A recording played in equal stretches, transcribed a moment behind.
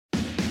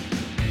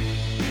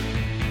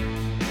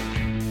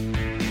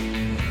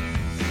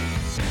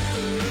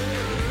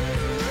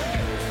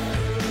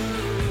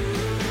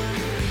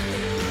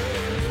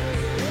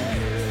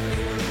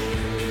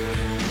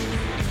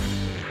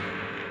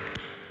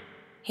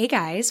Hey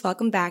guys,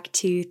 welcome back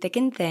to Thick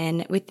and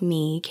Thin with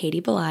me,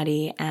 Katie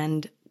Bellotti,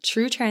 and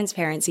true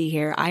transparency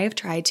here. I have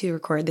tried to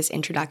record this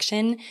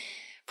introduction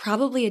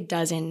probably a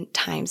dozen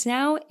times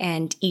now,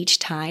 and each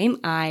time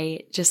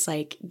I just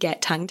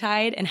get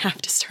tongue-tied and have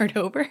to start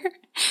over.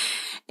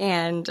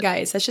 And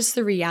guys, that's just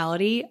the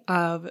reality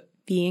of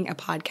being a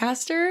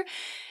podcaster.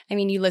 I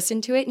mean, you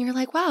listen to it and you're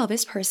like, wow,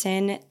 this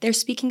person, they're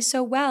speaking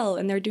so well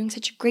and they're doing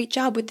such a great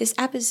job with this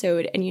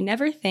episode. And you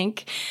never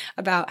think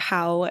about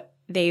how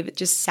they've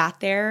just sat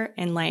there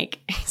and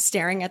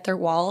staring at their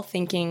wall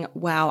thinking,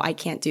 wow, I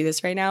can't do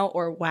this right now,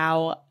 or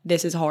wow,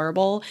 this is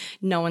horrible.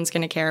 No one's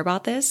going to care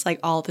about this. Like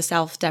all the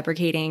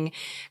self-deprecating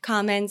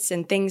comments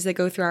and things that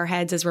go through our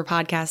heads as we're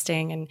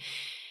podcasting, and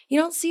you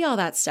don't see all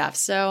that stuff.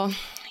 So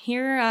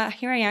here I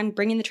am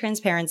bringing the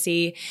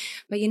transparency.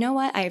 But you know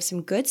what? I have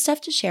some good stuff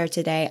to share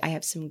today. I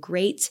have some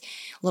great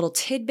little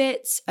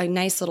tidbits, a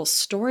nice little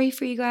story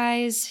for you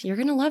guys. You're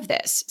going to love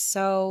this.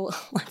 So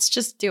let's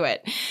just do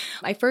it.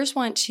 I first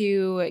want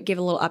to give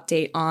a little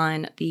update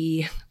on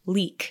the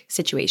leak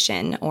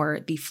situation or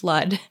the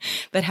flood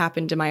that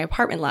happened in my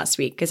apartment last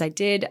week, because I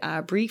did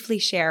briefly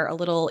share a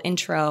little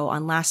intro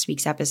on last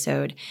week's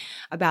episode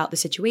about the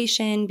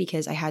situation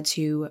because I had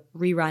to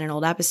rerun an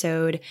old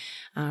episode,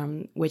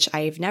 which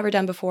I've never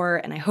done before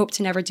and I hope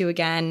to never do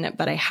again,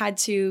 but I had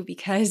to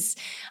because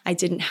I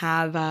didn't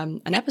have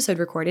an episode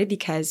recorded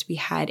because we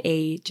had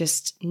a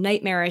just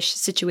nightmarish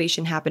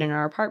situation happen in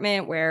our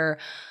apartment where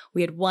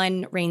we had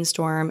one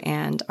rainstorm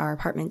and our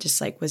apartment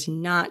just was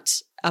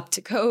not up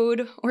to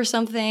code or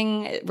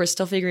something. We're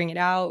still figuring it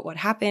out what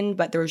happened,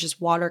 but there was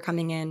just water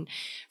coming in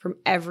from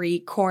every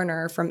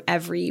corner, from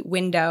every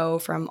window,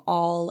 from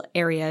all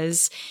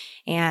areas,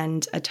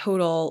 and a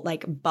total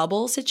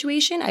bubble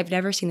situation. I've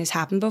never seen this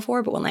happen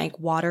before, but when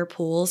water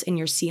pools in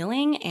your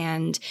ceiling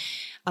and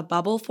a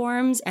bubble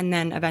forms and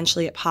then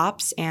eventually it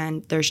pops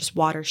and there's just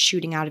water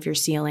shooting out of your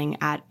ceiling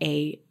at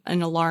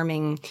an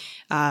alarming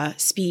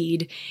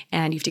speed,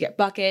 and you have to get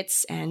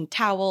buckets and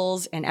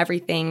towels and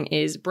everything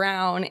is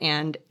brown.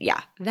 And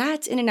yeah,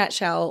 that in a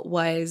nutshell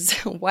was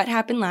what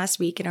happened last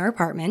week in our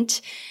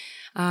apartment.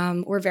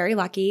 We're very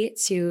lucky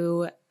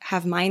to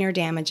have minor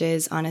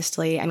damages,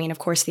 honestly. I mean, of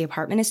course, the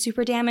apartment is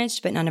super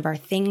damaged, but none of our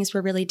things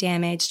were really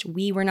damaged.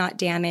 We were not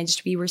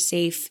damaged. We were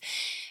safe.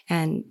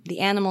 And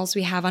the animals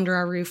we have under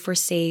our roof were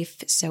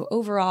safe. So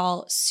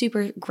overall,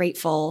 super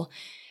grateful,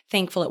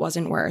 thankful it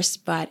wasn't worse,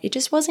 but it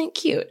just wasn't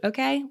cute,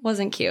 okay?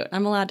 Wasn't cute.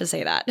 I'm allowed to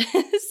say that.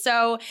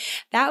 So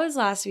that was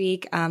last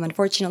week.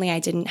 Unfortunately, I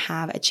didn't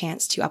have a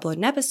chance to upload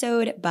an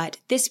episode, but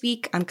this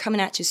week I'm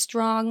coming at you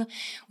strong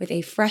with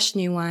a fresh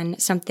new one,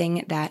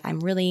 something that I'm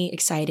really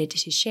excited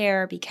to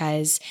share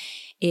because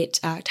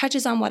it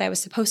touches on what I was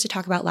supposed to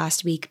talk about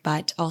last week,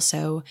 but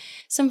also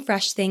some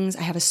fresh things.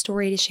 I have a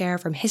story to share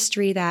from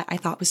history that I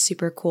thought was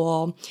super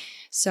cool.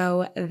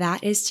 So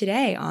that is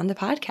today on the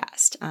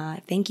podcast.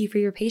 Thank you for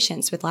your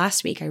patience with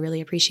last week. I really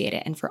appreciate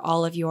it. And for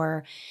all of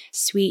your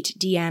sweet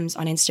DMs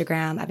on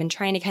Instagram. I've been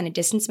trying to kind of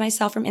distance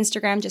myself from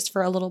Instagram just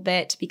for a little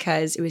bit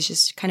because it was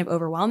just kind of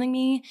overwhelming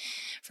me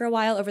for a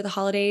while over the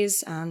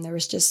holidays. There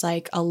was just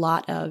a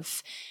lot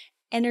of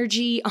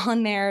energy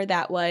on there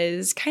that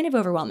was kind of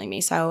overwhelming me.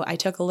 So I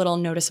took a little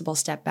noticeable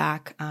step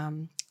back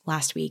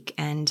last week.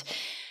 And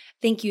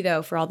thank you,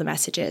 though, for all the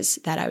messages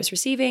that I was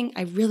receiving.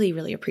 I really,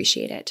 really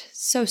appreciate it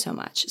so, so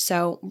much.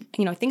 So,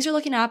 things are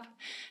looking up.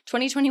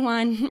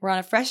 2021, we're on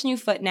a fresh new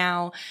foot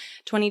now.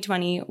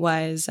 2020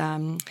 was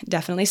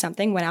definitely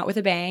something, went out with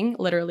a bang,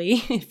 literally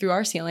through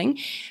our ceiling,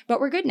 but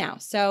we're good now.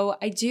 So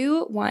I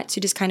do want to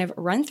just kind of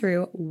run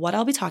through what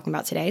I'll be talking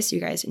about today so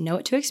you guys know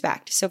what to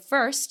expect. So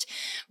first,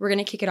 we're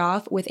going to kick it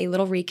off with a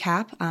little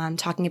recap,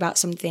 talking about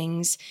some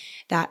things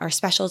that are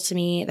special to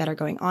me, that are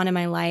going on in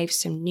my life,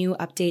 some new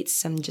updates,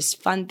 some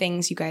just fun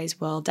things you guys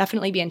will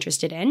definitely be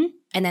interested in.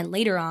 And then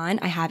later on,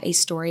 I have a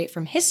story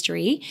from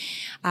history,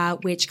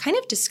 which kind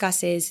of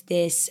discusses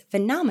this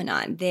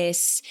phenomenon,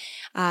 this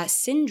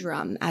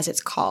syndrome, as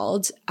it's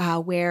called,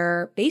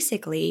 where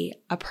basically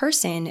a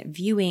person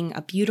viewing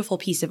a beautiful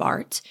piece of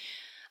art,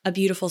 a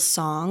beautiful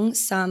song,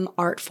 some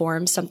art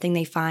form, something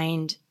they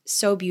find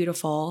so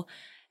beautiful,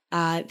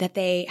 that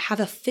they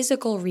have a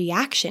physical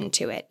reaction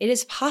to it. It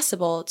is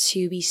possible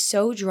to be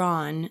so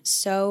drawn,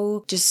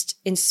 so just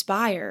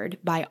inspired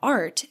by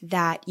art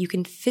that you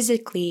can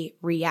physically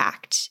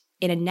react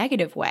in a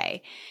negative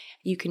way.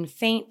 You can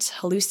faint,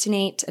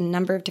 hallucinate, a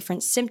number of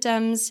different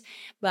symptoms.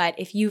 But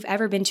if you've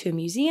ever been to a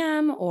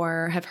museum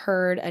or have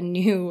heard a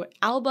new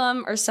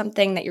album or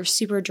something that you're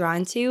super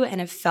drawn to and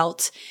have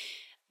felt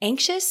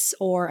anxious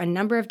or a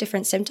number of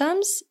different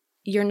symptoms,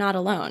 you're not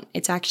alone.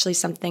 It's actually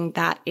something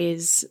that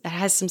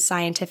has some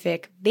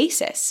scientific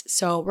basis.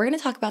 So we're going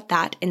to talk about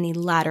that in the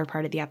latter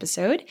part of the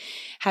episode.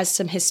 Has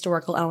some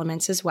historical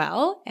elements as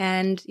well.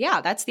 And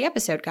yeah, that's the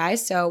episode,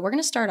 guys. So we're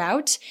going to start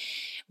out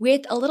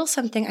with a little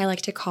something I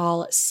like to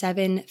call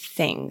 7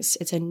 things.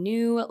 It's a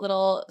new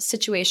little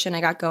situation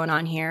I got going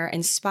on here,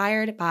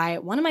 inspired by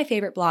one of my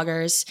favorite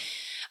bloggers.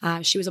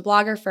 She was a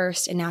blogger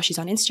first, and now she's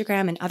on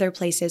Instagram and other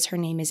places. Her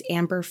name is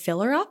Amber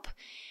Fillerup.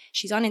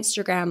 She's on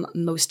Instagram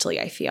mostly,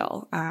 I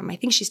feel. I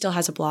think she still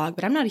has a blog,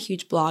 but I'm not a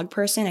huge blog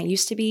person. I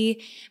used to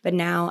be, but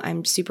now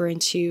I'm super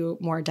into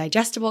more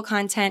digestible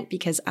content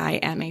because I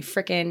am a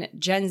freaking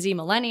Gen Z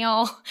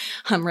millennial.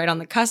 I'm right on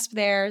the cusp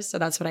there, so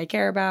that's what I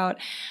care about.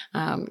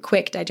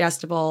 Quick,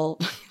 digestible,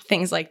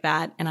 things like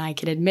that. And I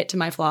can admit to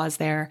my flaws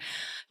there.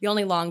 The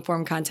only long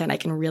form content I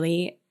can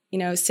really,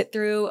 sit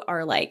through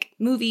are like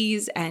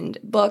movies and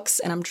books,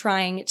 and I'm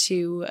trying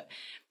to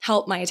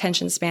help my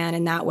attention span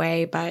in that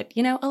way. But,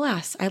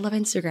 alas, I love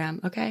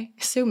Instagram. Okay.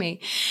 Sue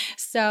me.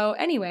 So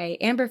anyway,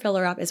 Amber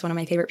Fillerup is one of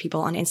my favorite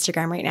people on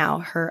Instagram right now.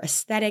 Her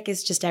aesthetic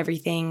is just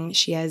everything.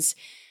 She has,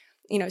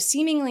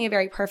 seemingly a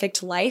very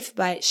perfect life,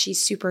 but she's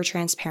super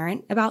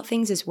transparent about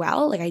things as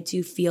well. Like I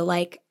do feel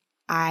like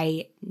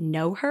I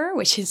know her,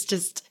 which is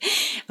just,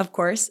 of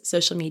course,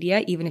 social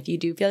media. Even if you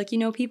do feel like you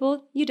know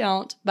people, you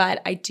don't.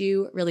 But I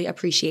do really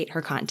appreciate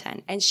her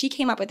content. And she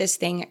came up with this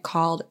thing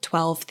called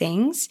 12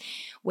 Things,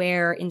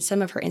 where in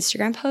some of her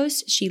Instagram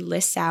posts, she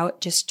lists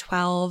out just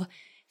 12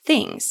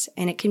 things.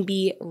 And it can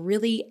be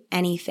really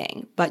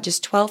anything, but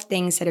just 12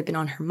 things that have been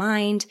on her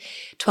mind,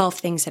 12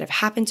 things that have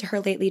happened to her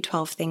lately,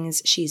 12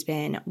 things she's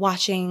been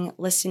watching,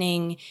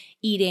 listening,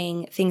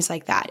 eating, things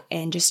like that.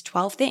 And just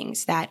 12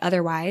 things that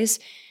otherwise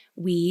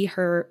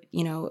her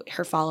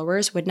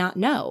followers would not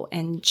know.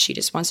 And she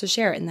just wants to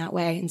share it in that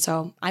way. And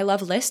so I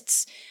love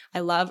lists. I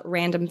love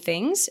random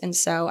things. And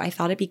so I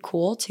thought it'd be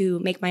cool to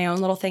make my own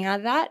little thing out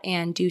of that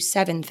and do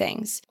 7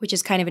 things, which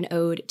is kind of an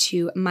ode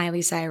to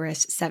Miley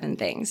Cyrus' 7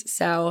 Things.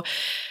 So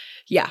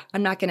yeah,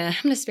 I'm going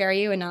to spare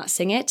you and not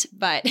sing it,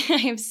 but I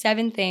have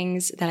 7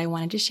 things that I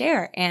wanted to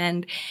share.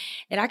 And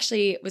it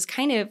actually was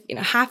kind of,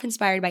 half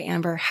inspired by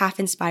Amber, half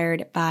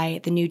inspired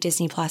by the new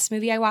Disney Plus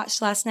movie I watched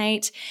last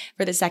night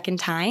for the second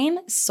time,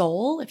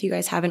 Soul. If you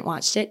guys haven't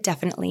watched it,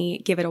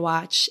 definitely give it a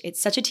watch.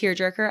 It's such a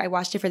tearjerker. I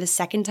watched it for the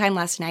second time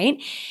last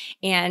night,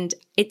 and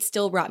it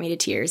still brought me to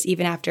tears,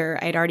 even after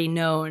I'd already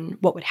known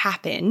what would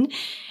happen.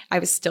 I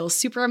was still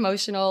super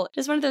emotional.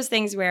 Just one of those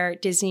things where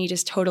Disney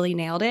just totally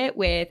nailed it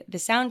with the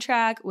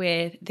soundtrack,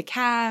 with the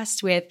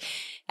cast, with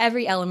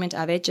every element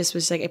of it. Just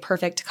was like a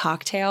perfect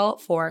cocktail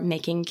for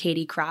making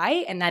Katie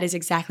cry. And that is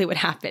exactly what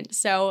happened.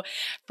 So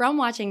from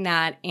watching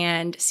that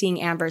and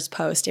seeing Amber's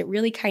post, it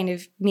really kind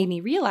of made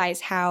me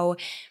realize how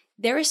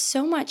there is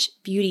so much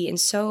beauty and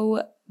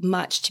so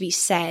much to be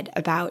said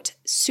about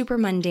super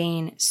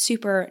mundane,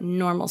 super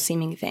normal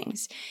seeming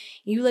things.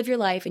 You live your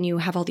life and you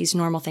have all these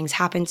normal things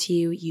happen to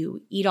you.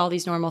 You eat all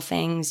these normal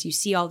things. You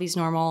see all these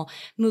normal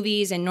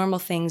movies and normal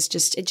things.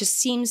 It just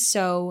seems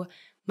so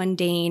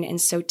mundane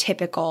and so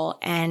typical.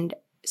 And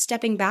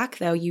stepping back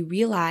though, you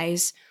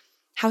realize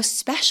how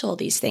special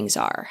these things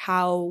are,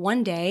 how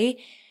one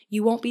day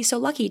you won't be so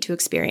lucky to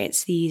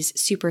experience these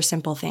super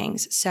simple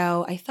things.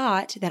 So I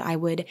thought that I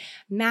would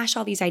mash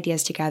all these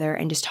ideas together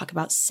and just talk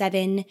about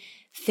 7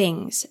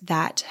 things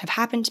that have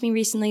happened to me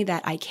recently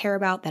that I care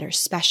about, that are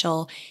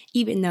special,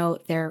 even though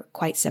they're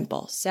quite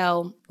simple.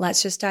 So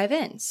let's just dive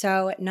in.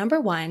 So number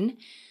 1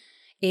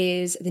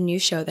 is the new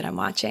show that I'm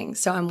watching.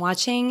 So I'm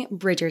watching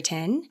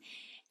Bridgerton,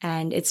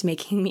 and it's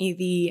making me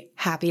the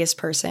happiest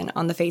person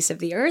on the face of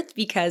the earth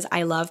because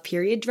I love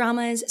period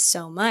dramas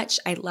so much.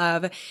 I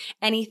love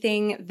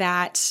anything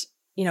that,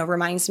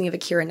 reminds me of a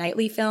Keira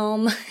Knightley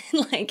film,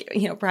 like,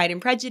 Pride and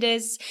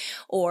Prejudice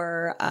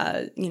or,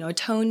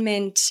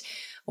 Atonement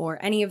or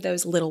any of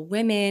those Little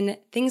Women,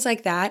 things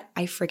like that.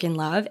 I freaking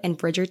love. And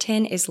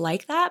Bridgerton is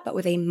like that, but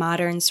with a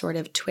modern sort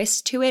of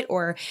twist to it,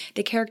 or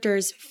the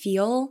characters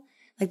feel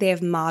like they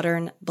have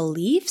modern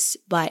beliefs,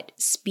 but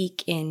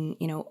speak in,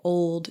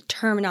 old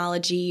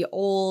terminology,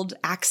 old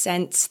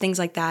accents, things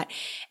like that,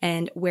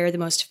 and wear the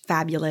most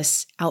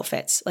fabulous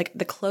outfits. Like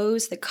the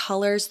clothes, the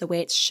colors, the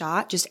way it's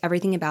shot, just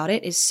everything about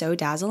it is so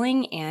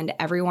dazzling, and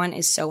everyone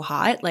is so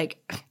hot. Like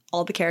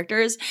all the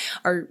characters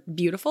are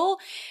beautiful.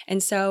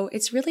 And so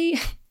it's really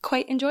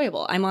quite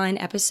enjoyable. I'm on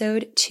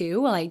episode 2.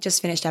 Well, I just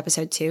finished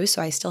episode 2,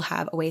 so I still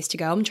have a ways to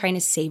go. I'm trying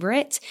to savor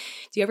it.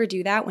 Do you ever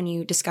do that when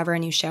you discover a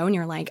new show and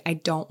you're like, I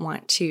don't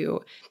want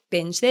to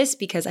binge this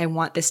because I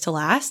want this to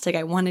last? Like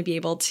I want to be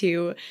able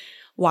to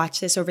watch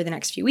this over the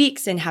next few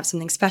weeks and have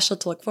something special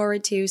to look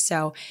forward to.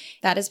 So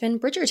that has been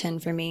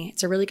Bridgerton for me.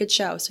 It's a really good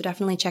show. So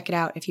definitely check it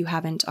out if you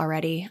haven't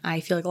already.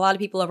 I feel like a lot of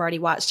people have already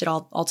watched it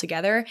all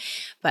together,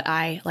 but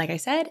I, like I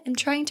said, am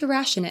trying to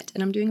ration it,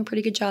 and I'm doing a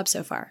pretty good job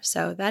so far.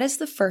 So that is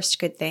the first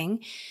good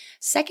thing.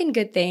 Second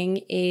good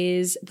thing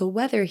is the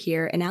weather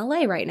here in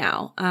LA right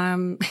now.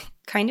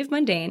 Kind of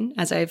mundane,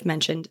 as I've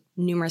mentioned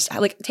numerous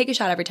times. Like, take a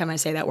shot every time I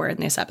say that word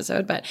in this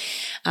episode, but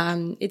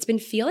it's been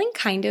feeling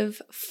kind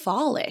of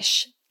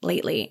fallish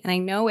lately. And I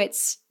know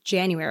it's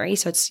January,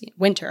 so it's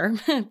winter,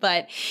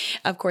 but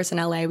of course in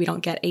LA, we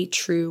don't get a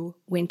true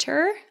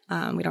winter.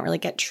 We don't really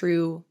get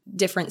true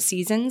different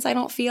seasons, I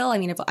don't feel. I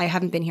mean, if I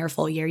haven't been here a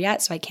full year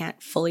yet, so I can't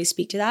fully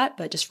speak to that,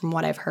 but just from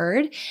what I've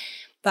heard.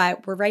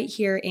 But we're right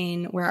here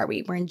in, where are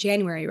we? We're in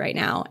January right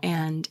now,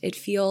 and it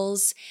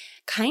feels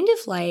kind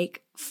of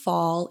like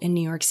fall in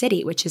New York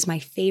City, which is my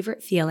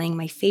favorite feeling,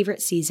 my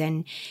favorite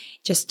season.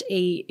 Just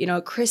a,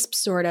 crisp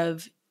sort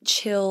of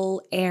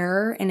chill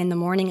air. And in the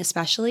morning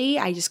especially,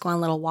 I just go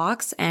on little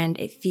walks and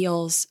it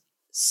feels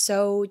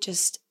so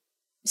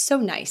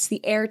nice.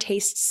 The air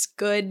tastes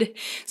good,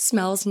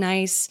 smells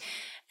nice.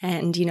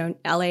 And,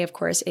 LA, of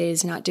course,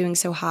 is not doing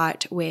so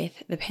hot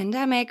with the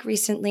pandemic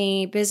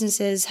recently.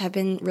 Businesses have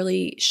been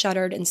really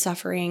shuttered and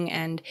suffering.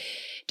 And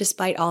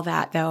despite all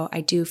that, though, I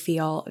do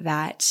feel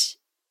that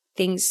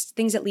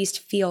things at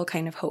least feel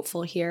kind of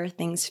hopeful here.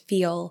 Things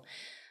feel,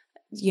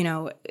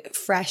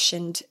 fresh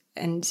and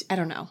I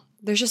don't know.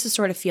 There's just a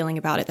sort of feeling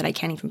about it that I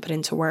can't even put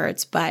into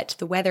words. But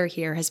the weather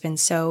here has been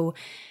so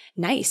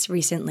nice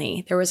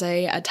recently. There was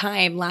a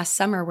time last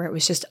summer where it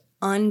was just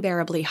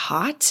unbearably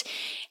hot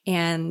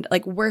and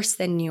like worse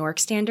than New York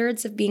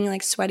standards of being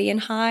like sweaty and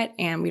hot.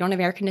 And we don't have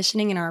air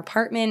conditioning in our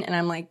apartment. And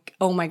I'm like,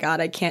 oh my God,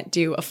 I can't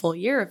do a full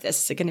year of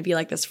this. It's going to be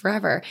like this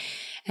forever.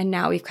 And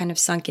now we've kind of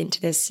sunk into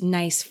this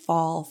nice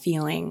fall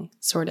feeling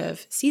sort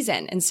of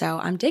season. And so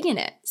I'm digging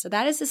it. So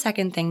that is the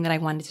second thing that I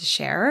wanted to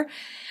share.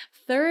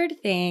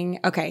 Third thing,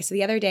 okay, so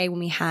the other day when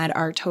we had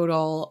our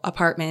total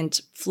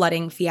apartment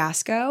flooding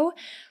fiasco,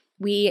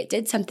 we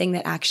did something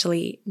that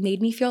actually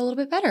made me feel a little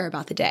bit better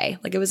about the day.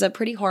 Like it was a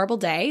pretty horrible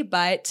day,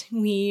 but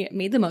we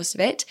made the most of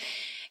it.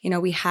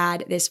 We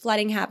had this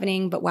flooding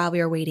happening, but while we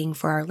were waiting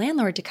for our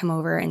landlord to come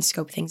over and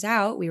scope things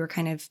out, we were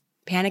kind of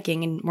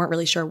panicking and weren't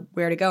really sure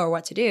where to go or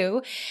what to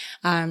do.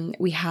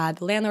 We had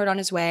the landlord on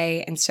his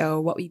way. And so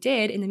what we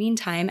did in the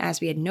meantime,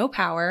 as we had no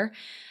power,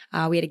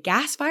 we had a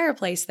gas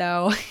fireplace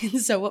though.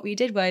 And so what we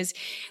did was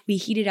we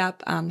heated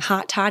up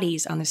hot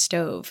toddies on the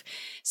stove.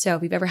 So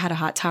if you've ever had a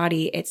hot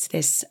toddy, it's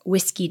this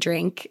whiskey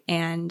drink.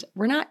 And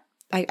we're not,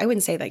 I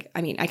wouldn't say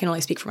I can only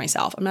speak for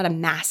myself. I'm not a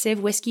massive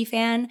whiskey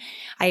fan.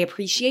 I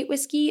appreciate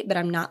whiskey, but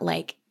I'm not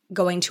like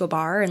going to a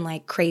bar and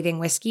like craving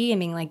whiskey and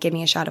being like, give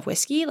me a shot of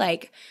whiskey.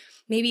 Like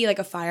maybe like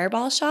a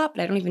Fireball shot,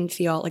 but I don't even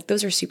feel like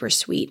those are super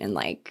sweet and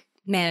like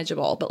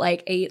manageable. But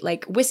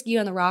like whiskey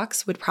on the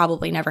rocks would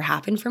probably never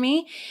happen for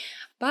me.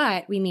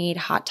 But we made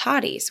hot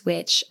toddies,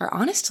 which are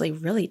honestly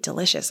really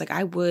delicious. Like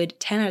I would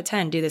 10 out of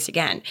 10 do this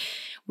again.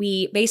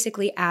 We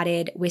basically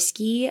added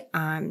whiskey,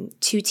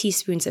 2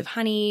 teaspoons of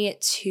honey,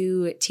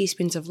 2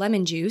 teaspoons of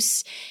lemon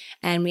juice,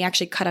 and we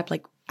actually cut up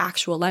like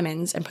actual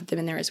lemons and put them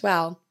in there as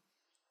well.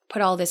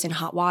 Put all this in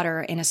hot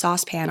water in a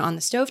saucepan on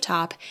the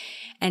stovetop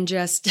and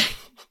just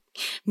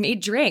made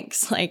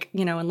drinks. Like,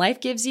 when life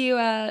gives you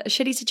a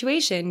shitty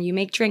situation, you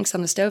make drinks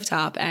on the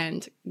stovetop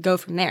and go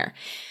from there.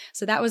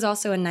 So that was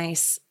also a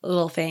nice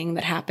little thing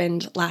that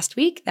happened last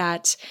week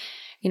that,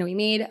 we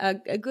made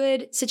a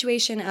good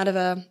situation out of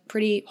a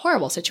pretty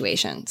horrible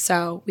situation.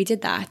 So we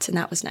did that and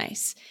that was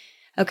nice.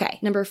 Okay,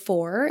 number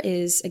 4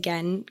 is,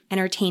 again,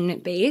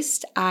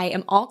 entertainment-based. I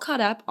am all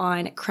caught up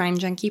on Crime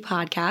Junkie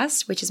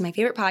podcast, which is my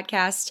favorite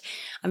podcast.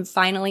 I'm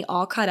finally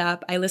all caught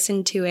up. I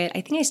listened to it.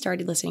 I think I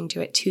started listening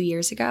to it 2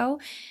 years ago,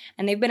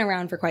 and they've been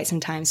around for quite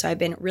some time. So I've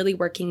been really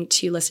working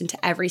to listen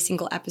to every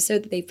single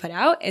episode that they've put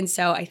out. And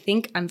so I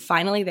think I'm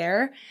finally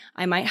there.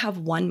 I might have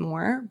one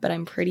more, but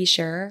I'm pretty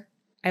sure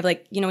I've when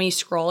you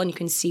scroll and you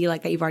can see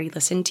like that you've already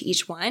listened to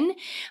each one,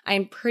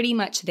 I'm pretty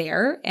much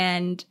there.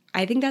 And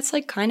I think that's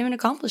like kind of an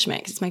accomplishment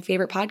because it's my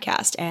favorite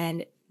podcast.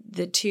 And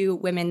the 2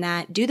 women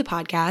that do the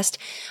podcast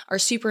are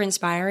super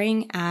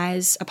inspiring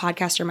as a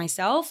podcaster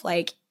myself.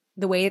 Like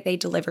the way that they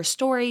deliver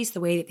stories,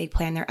 the way that they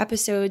plan their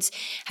episodes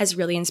has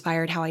really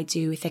inspired how I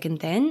do Thick and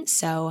Thin.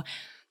 So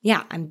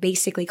yeah, I'm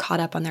basically caught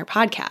up on their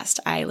podcast.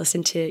 I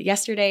listened to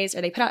yesterday's, or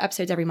they put out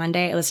episodes every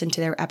Monday. I listened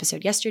to their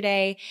episode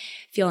yesterday,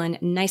 feeling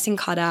nice and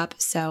caught up.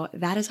 So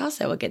that is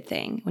also a good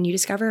thing. When you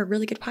discover a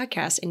really good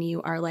podcast and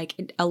you are like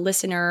a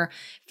listener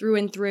through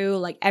and through,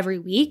 like every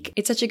week,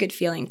 it's such a good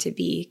feeling to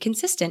be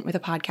consistent with a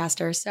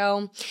podcaster.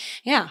 So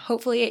yeah,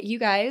 hopefully you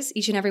guys,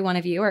 each and every one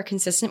of you, are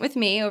consistent with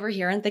me over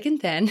here on Thick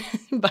and Thin,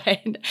 but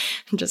I'm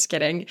just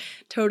kidding.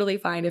 Totally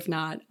fine if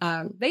not.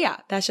 But yeah,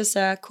 that's just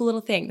a cool little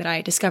thing that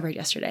I discovered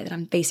yesterday that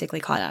I'm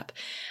basically caught up.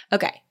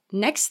 Okay,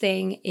 next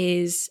thing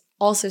is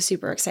also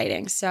super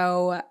exciting.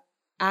 So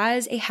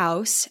as a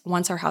house,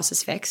 once our house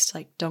is fixed,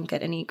 like don't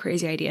get any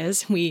crazy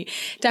ideas. We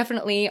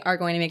definitely are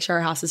going to make sure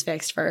our house is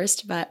fixed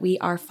first, but we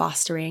are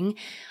fostering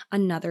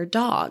another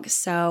dog.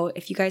 So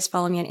if you guys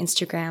follow me on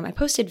Instagram, I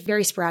posted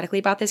very sporadically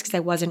about this because I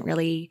wasn't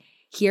really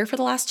here for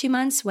the last 2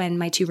 months when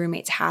my 2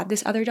 roommates had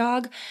this other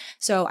dog.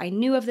 So I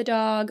knew of the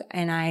dog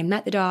and I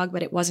met the dog,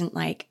 but it wasn't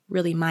like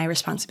really my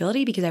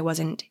responsibility because I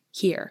wasn't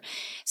here.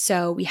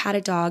 So we had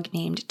a dog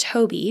named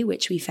Toby,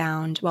 which we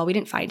found, well, we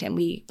didn't find him.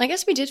 I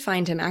guess we did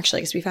find him actually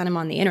because we found him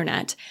on the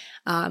internet.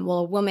 A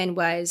woman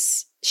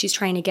she's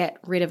trying to get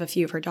rid of a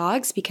few of her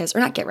dogs or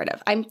not get rid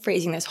of, I'm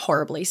phrasing this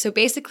horribly. So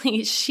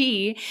basically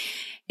she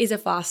is a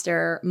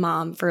foster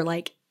mom for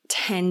like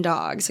 10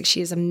 dogs. Like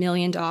she has 1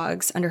 million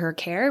dogs under her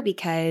care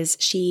because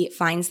she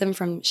finds them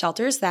from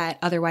shelters that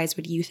otherwise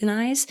would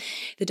euthanize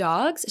the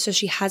dogs. So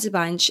she has a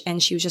bunch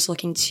and she was just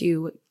looking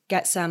to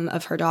get some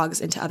of her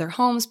dogs into other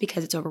homes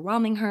because it's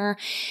overwhelming her.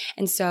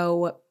 And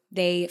so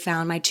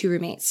my two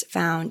roommates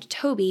found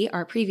Toby,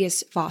 our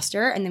previous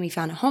foster, and then we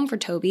found a home for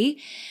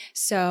Toby.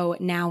 So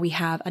now we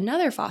have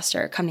another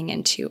foster coming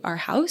into our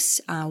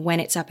house when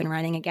it's up and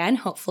running again,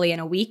 hopefully in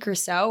a week or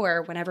so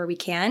or whenever we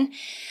can,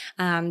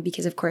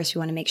 because of course we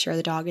want to make sure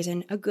the dog is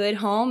in a good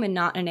home and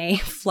not in a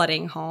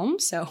flooding home.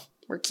 So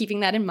we're keeping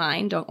that in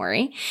mind, don't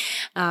worry.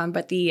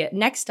 But the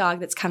next dog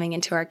that's coming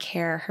into our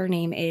care, her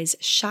name is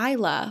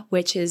Shyla,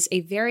 which is a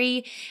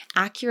very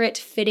accurate,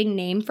 fitting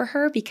name for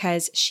her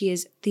because she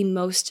is the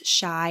most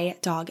shy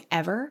dog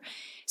ever.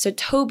 So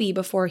Toby,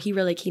 before he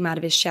really came out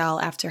of his shell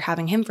after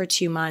having him for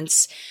 2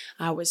 months,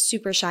 was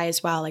super shy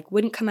as well, like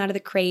wouldn't come out of the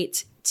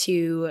crate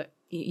to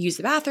use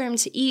the bathroom,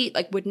 to eat,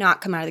 like would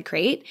not come out of the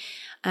crate.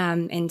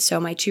 And so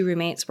my two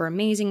roommates were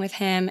amazing with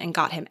him and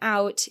got him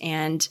out.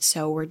 And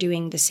so we're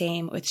doing the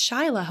same with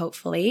Shyla,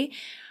 hopefully.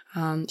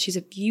 She's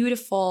a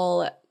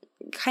beautiful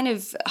kind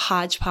of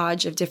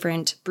hodgepodge of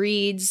different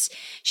breeds.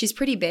 She's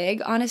pretty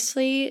big,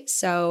 honestly.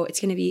 So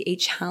it's going to be a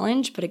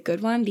challenge, but a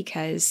good one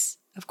because,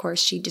 of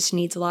course, she just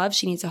needs love.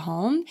 She needs a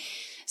home.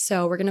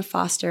 So we're going to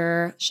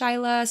foster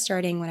Shyla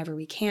starting whenever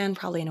we can,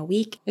 probably in a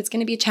week. It's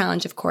going to be a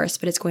challenge, of course,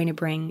 but it's going to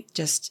bring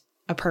just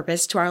a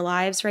purpose to our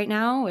lives right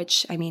now,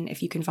 which, I mean,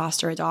 if you can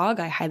foster a dog,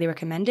 I highly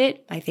recommend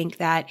it. I think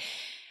that,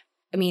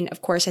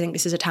 of course, I think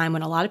this is a time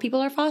when a lot of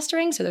people are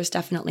fostering, so there's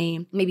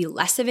definitely maybe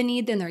less of a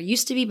need than there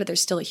used to be, but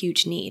there's still a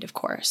huge need, of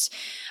course.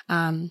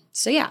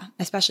 So yeah,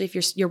 especially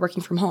if you're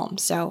working from home.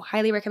 So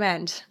highly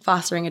recommend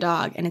fostering a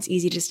dog, and it's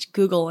easy to just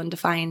Google and to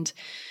find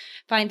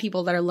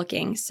people that are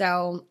looking.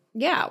 So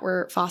yeah,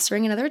 we're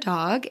fostering another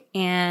dog,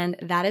 and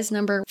that is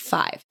number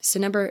 5. So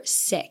number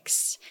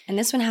 6, and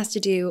this one has to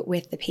do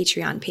with the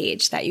Patreon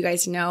page that you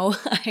guys know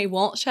I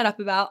won't shut up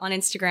about on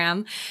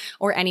Instagram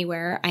or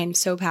anywhere. I'm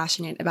so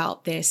passionate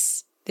about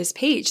this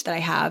page that I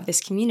have,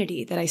 this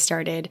community that I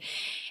started.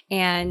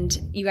 And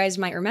you guys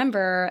might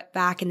remember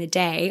back in the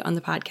day on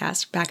the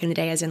podcast, back in the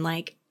day as in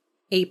like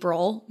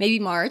April, maybe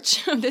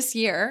March of this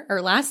year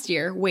or last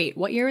year. Wait,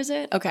 what year is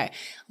it? Okay.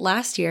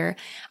 Last year,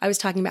 I was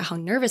talking about how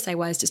nervous I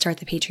was to start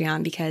the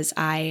Patreon because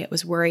I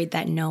was worried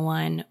that no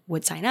one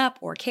would sign up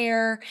or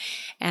care.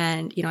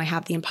 And, I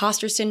have the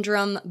imposter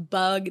syndrome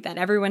bug that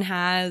everyone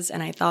has,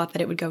 and I thought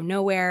that it would go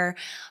nowhere.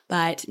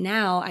 But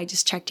now I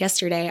just checked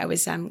yesterday. I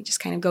was just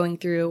kind of going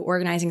through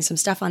organizing some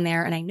stuff on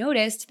there, and I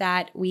noticed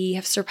that we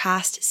have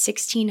surpassed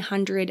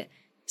 1,600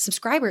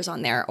 subscribers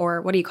on there,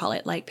 or what do you call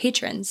it, like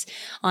patrons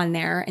on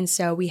there. And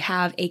so we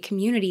have a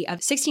community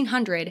of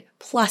 1,600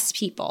 plus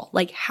people.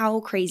 Like, how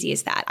crazy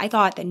is that? I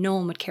thought that no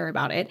one would care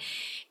about it.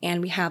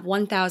 And we have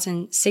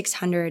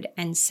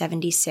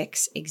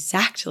 1,676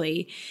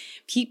 exactly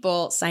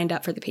people signed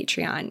up for the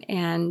Patreon.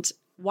 And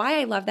why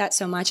I love that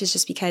so much is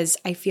just because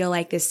I feel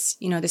like this,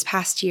 this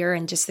past year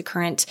and just the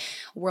current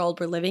world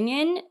we're living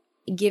in,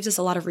 it gives us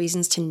a lot of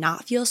reasons to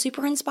not feel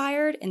super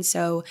inspired. And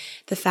so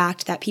the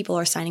fact that people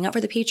are signing up for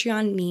the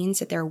Patreon means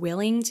that they're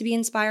willing to be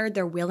inspired.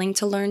 They're willing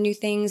to learn new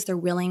things. They're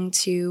willing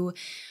to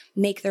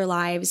make their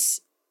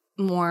lives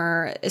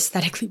more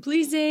aesthetically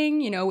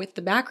pleasing, with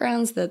the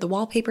backgrounds, the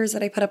wallpapers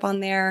that I put up on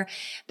there.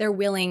 They're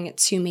willing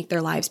to make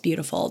their lives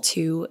beautiful,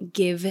 to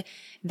give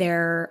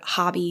their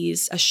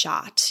hobbies a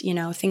shot,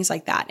 things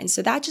like that. And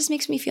so that just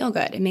makes me feel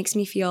good. It makes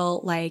me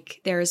feel like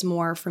there's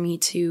more for me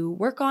to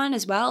work on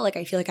as well. Like,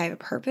 I feel like I have a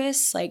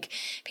purpose. Like,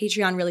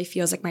 Patreon really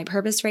feels like my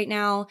purpose right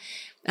now.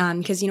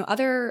 Because,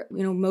 other,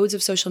 modes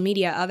of social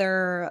media,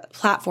 other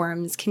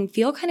platforms can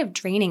feel kind of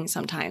draining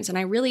sometimes. And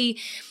I really,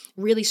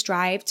 really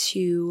strive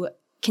to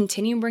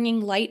continue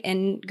bringing light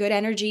and good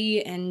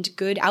energy and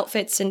good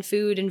outfits and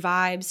food and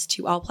vibes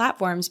to all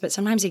platforms. But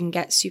sometimes it can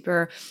get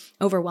super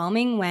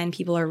overwhelming when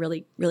people are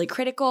really, really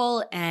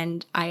critical.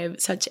 And I'm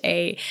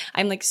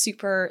like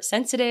super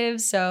sensitive.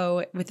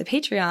 So with the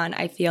Patreon,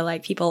 I feel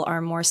like people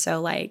are more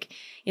so like,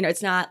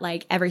 it's not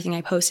like everything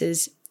I post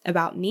is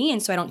about me.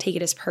 And so I don't take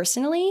it as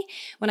personally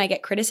when I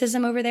get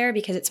criticism over there,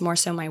 because it's more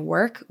so my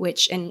work,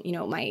 and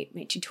my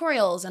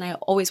tutorials, and I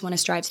always want to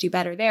strive to do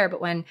better there.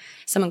 But when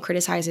someone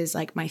criticizes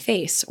like my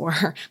face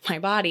or my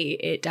body,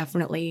 it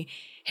definitely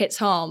hits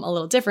home a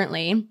little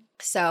differently.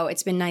 So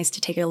it's been nice to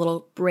take a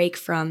little break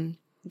from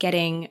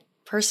getting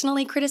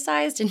personally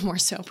criticized and more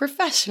so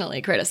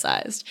professionally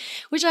criticized,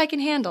 which I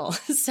can handle.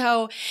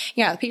 So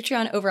yeah,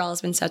 Patreon overall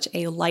has been such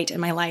a light in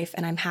my life,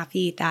 and I'm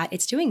happy that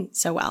it's doing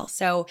so well.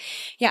 So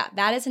yeah,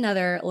 that is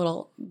another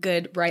little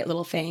good, bright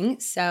little thing.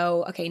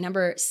 So okay,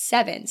 number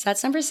 7. So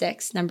that's number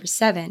 6. Number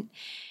 7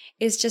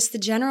 is just the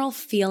general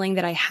feeling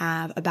that I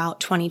have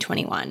about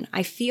 2021.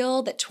 I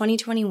feel that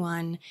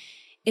 2021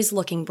 is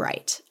looking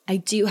bright. I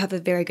do have a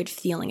very good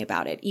feeling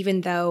about it,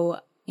 even though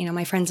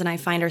my friends and I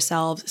find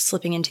ourselves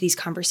slipping into these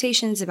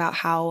conversations about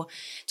how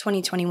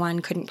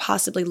 2021 couldn't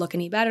possibly look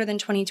any better than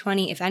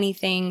 2020. If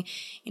anything,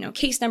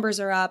 case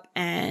numbers are up,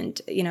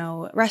 and,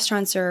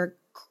 restaurants are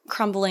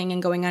crumbling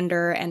and going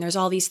under, and there's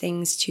all these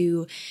things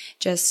to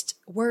just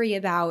worry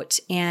about.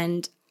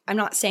 And I'm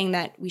not saying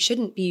that we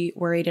shouldn't be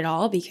worried at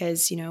all,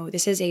 because,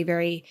 this is a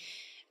very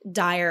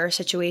dire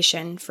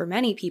situation for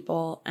many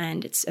people,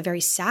 and it's a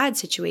very sad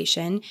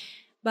situation.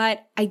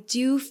 But I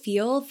do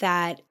feel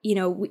that,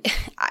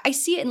 I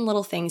see it in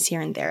little things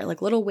here and there,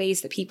 like little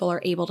ways that people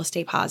are able to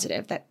stay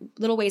positive, that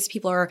little ways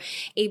people are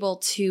able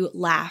to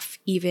laugh,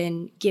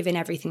 even given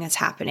everything that's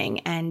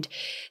happening, and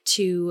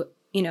to,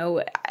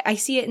 I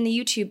see it in the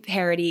YouTube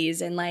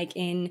parodies and like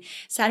in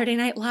Saturday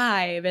Night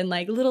Live and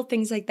like little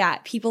things like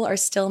that. People are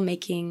still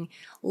making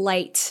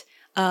light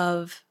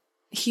of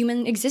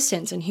human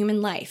existence and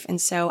human life.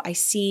 And so I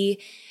see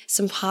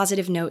some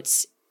positive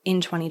notes in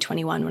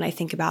 2021 when I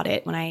think about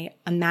it, when I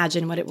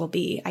imagine what it will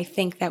be. I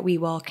think that we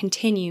will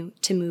continue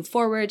to move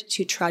forward,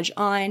 to trudge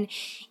on,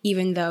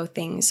 even though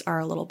things are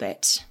a little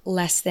bit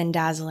less than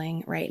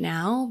dazzling right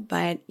now.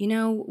 But,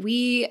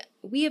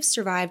 we have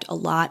survived a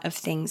lot of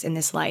things in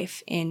this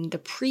life in the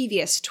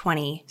previous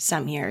 20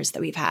 some years that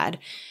we've had,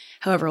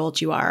 however old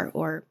you are,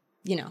 or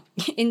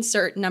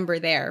insert number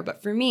there.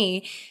 But for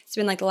me, it's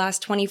been like the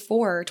last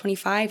 24,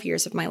 25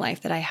 years of my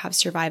life that I have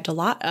survived a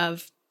lot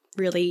of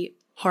really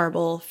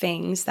horrible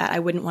things that I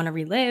wouldn't want to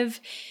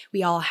relive.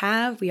 We all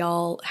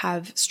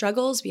have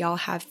struggles, we all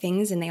have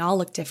things, and they all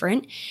look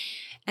different.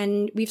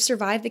 And we've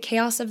survived the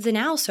chaos of the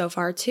now so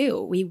far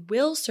too. We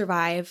will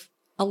survive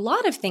a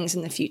lot of things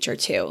in the future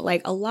too,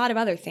 like a lot of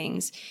other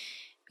things,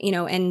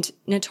 and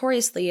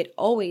notoriously it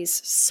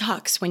always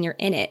sucks when you're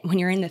in it, when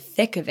you're in the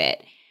thick of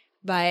it.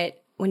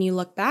 But when you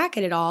look back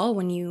at it all,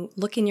 when you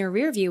look in your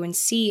rear view and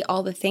see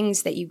all the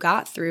things that you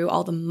got through,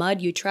 all the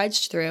mud you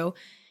trudged through,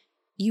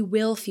 you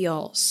will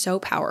feel so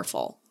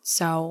powerful.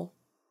 So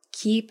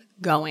keep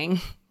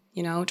going.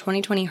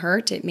 2020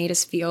 hurt. It made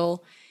us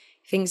feel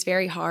things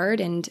very hard,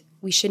 and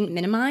we shouldn't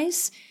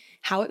minimize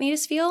how it made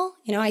us feel.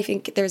 I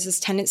think there's this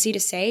tendency to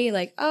say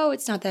like, oh,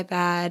 it's not that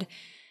bad.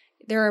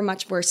 There are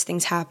much worse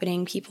things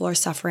happening. People are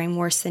suffering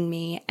worse than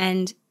me.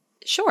 And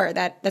sure,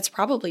 that's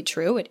probably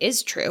true. It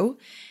is true.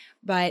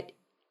 But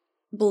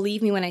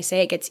believe me when I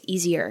say it gets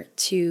easier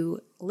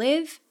to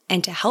live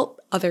and to help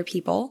other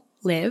people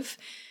live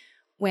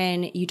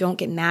when you don't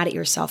get mad at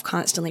yourself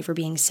constantly for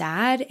being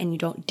sad and you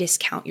don't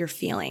discount your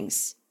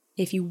feelings.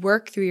 If you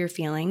work through your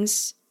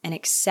feelings and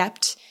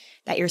accept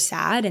that you're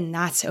sad and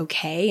that's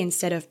okay,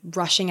 instead of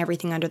brushing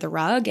everything under the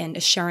rug and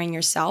assuring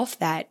yourself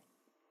that,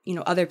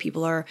 other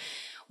people are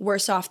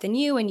worse off than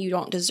you and you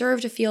don't deserve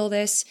to feel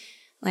this,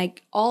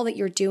 like all that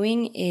you're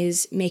doing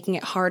is making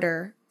it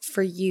harder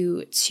for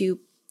you to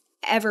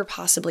ever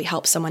possibly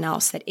help someone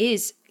else that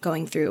is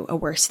going through a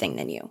worse thing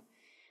than you.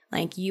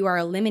 Like you are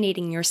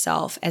eliminating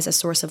yourself as a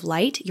source of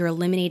light. You're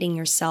eliminating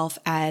yourself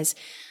as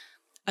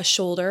a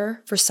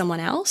shoulder for someone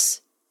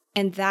else.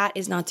 And that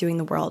is not doing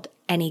the world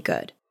any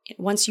good.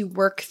 Once you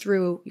work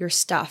through your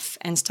stuff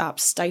and stop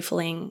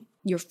stifling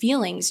your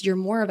feelings, you're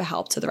more of a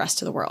help to the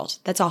rest of the world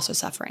that's also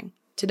suffering.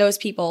 To those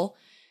people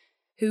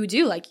who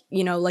do, like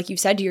you've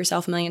said to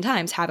yourself a million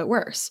times, have it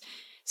worse.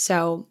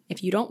 So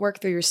if you don't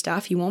work through your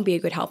stuff, you won't be a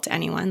good help to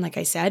anyone, like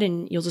I said,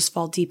 and you'll just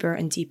fall deeper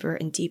and deeper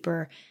and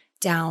deeper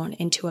down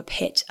into a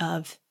pit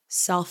of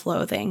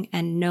self-loathing,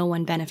 and no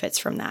one benefits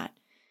from that.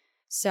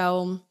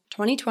 So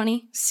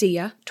 2020, see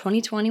ya.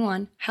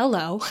 2021,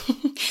 hello.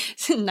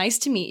 Nice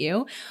to meet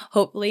you.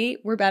 Hopefully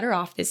we're better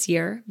off this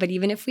year, but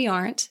even if we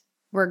aren't,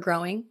 we're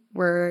growing.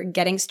 We're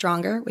getting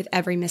stronger with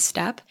every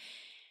misstep.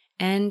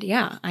 And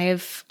yeah, I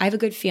have a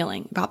good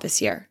feeling about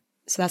this year.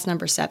 So that's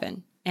number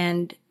 7.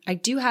 And I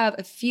do have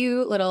a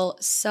few little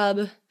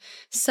sub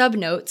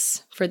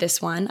notes for this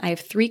one. I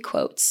have 3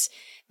 quotes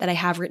that I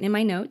have written in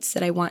my notes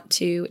that I want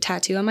to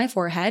tattoo on my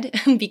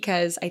forehead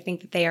because I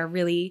think that they're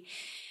really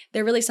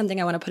something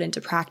I want to put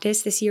into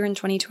practice this year in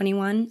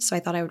 2021. So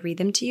I thought I would read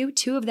them to you.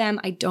 2 of them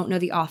I don't know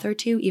the author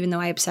to, even though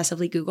I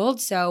obsessively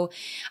Googled. So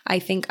I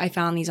think I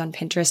found these on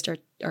Pinterest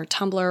or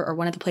Tumblr or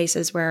one of the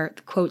places where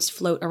the quotes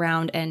float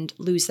around and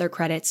lose their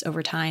credits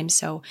over time.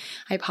 So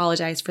I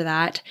apologize for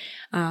that.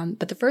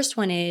 But the first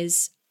one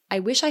is, I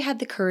wish I had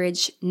the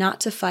courage not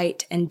to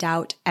fight and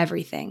doubt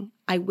everything.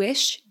 I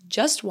wish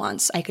just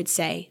once I could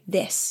say,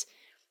 this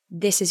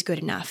is good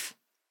enough.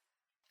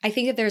 I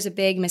think that there's a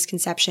big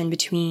misconception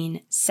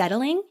between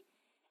settling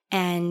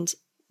and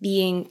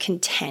being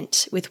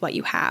content with what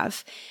you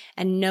have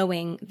and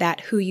knowing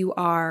that who you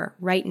are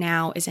right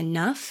now is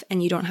enough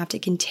and you don't have to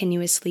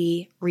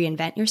continuously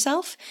reinvent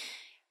yourself.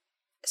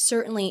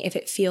 Certainly, if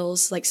it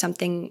feels like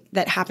something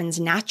that happens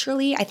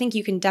naturally, I think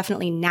you can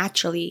definitely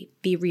naturally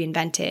be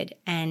reinvented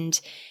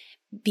and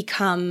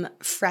become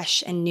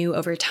fresh and new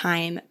over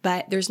time,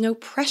 but there's no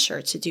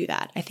pressure to do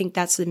that. I think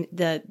that's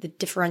the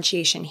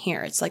differentiation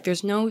here. It's like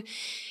there's no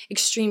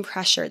extreme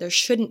pressure. There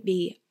shouldn't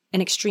be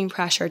an extreme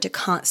pressure to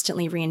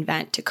constantly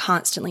reinvent, to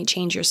constantly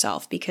change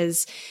yourself,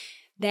 because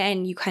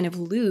then you kind of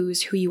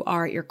lose who you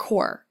are at your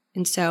core.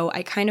 And so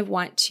I kind of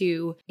want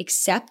to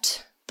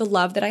accept the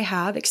love that I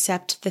have,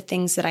 accept the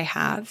things that I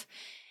have,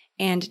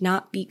 and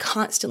not be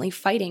constantly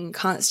fighting,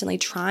 constantly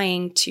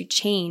trying to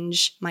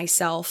change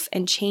myself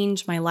and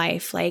change my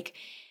life. Like,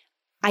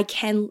 I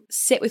can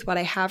sit with what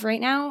I have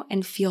right now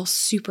and feel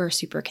super,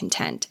 super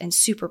content and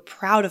super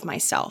proud of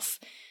myself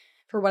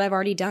for what I've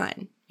already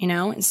done,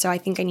 And so I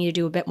think I need to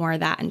do a bit more of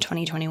that in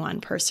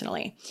 2021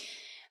 personally.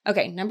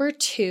 Okay, number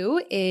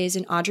 2 is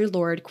an Audre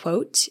Lorde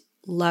quote.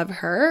 Love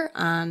her.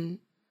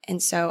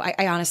 And so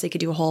I honestly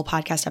could do a whole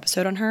podcast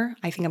episode on her.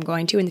 I think I'm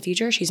going to in the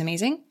future. She's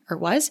amazing, or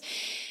was.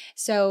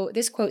 So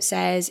this quote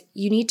says,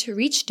 "You need to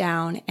reach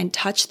down and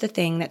touch the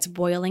thing that's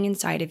boiling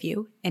inside of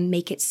you and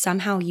make it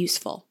somehow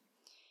useful."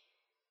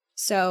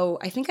 So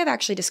I think I've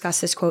actually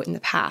discussed this quote in the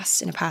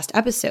past, in a past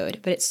episode,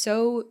 but it's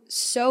so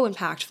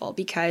impactful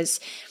because,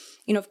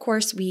 of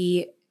course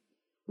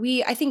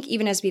I think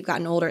even as we've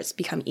gotten older, it's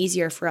become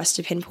easier for us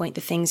to pinpoint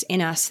the things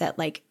in us that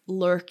like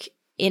lurk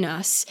in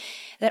us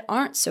that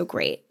aren't so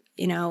great.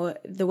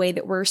 The way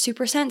that we're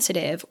super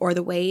sensitive, or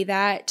the way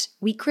that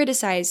we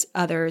criticize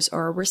others,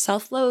 or we're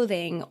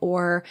self-loathing,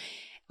 or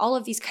all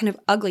of these kind of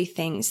ugly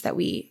things that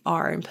we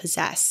are and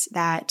possess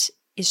that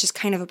is just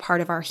kind of a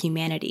part of our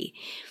humanity.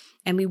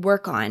 And we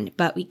work on,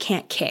 but we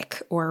can't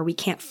kick, or we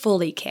can't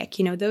fully kick,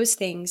 those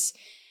things,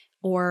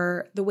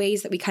 or the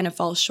ways that we kind of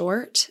fall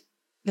short,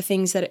 the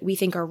things that we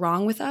think are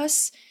wrong with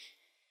us.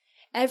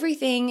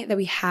 Everything that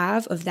we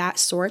have of that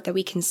sort that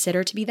we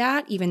consider to be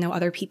that, even though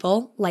other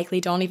people likely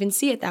don't even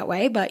see it that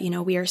way, but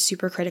we are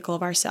super critical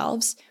of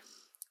ourselves.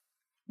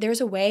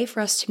 There's a way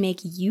for us to make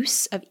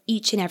use of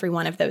each and every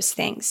one of those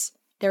things.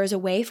 There is a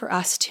way for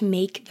us to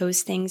make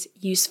those things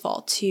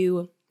useful,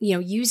 to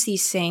use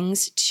these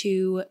things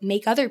to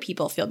make other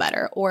people feel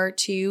better or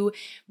to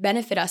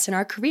benefit us in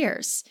our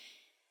careers.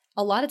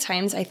 A lot of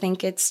times I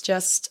think it's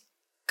just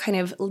kind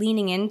of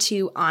leaning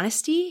into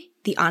honesty,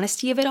 the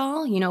honesty of it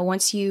all.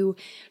 Once you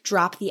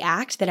drop the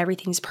act that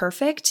everything's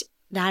perfect,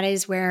 that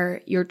is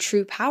where your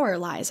true power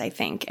lies, I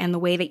think, and the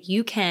way that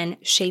you can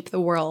shape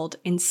the world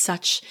in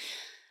such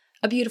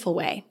a beautiful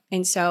way.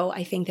 And so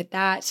I think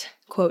that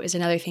quote is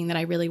another thing that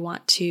I really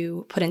want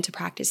to put into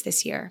practice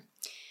this year.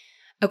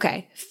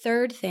 Okay,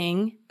 third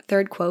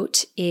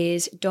quote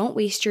is, "Don't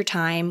waste your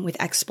time with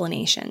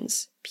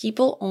explanations.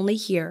 People only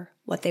hear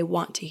what they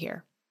want to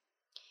hear."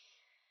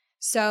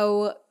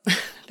 So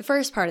the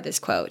first part of this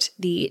quote,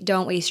 the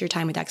 "don't waste your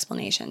time with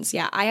explanations."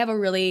 Yeah, I have a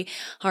really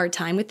hard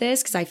time with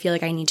this because I feel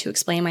like I need to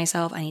explain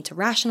myself. I need to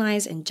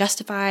rationalize and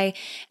justify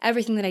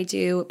everything that I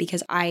do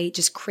because I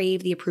just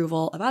crave the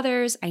approval of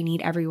others. I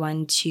need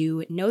everyone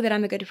to know that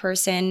I'm a good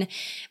person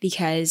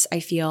because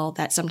I feel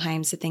that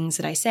sometimes the things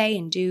that I say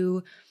and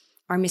do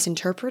are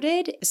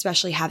misinterpreted,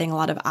 especially having a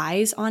lot of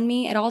eyes on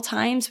me at all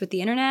times with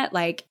the internet.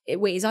 Like, it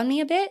weighs on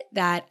me a bit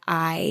that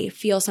I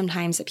feel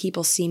sometimes that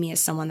people see me as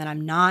someone that I'm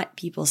not.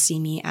 People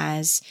see me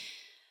as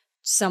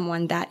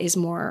someone that is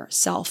more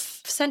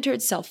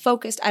self-centered,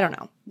 self-focused. I don't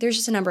know. There's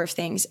just a number of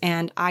things,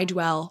 and I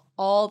dwell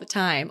all the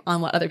time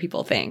on what other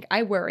people think.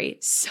 I worry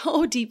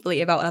so deeply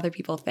about what other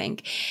people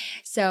think.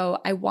 So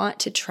I want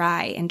to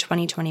try in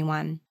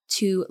 2021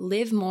 to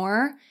live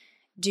more,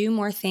 do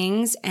more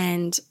things,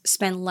 and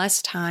spend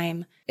less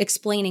time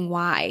explaining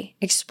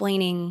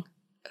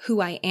who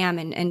I am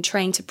and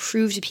trying to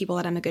prove to people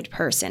that I'm a good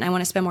person. I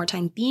want to spend more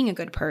time being a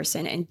good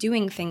person and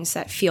doing things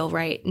that feel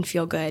right and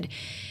feel good,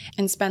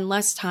 and spend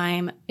less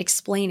time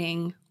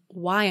explaining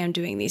why I'm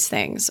doing these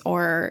things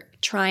or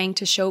trying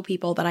to show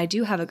people that I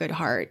do have a good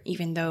heart,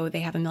 even though they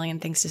have a million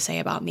things to say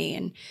about me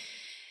and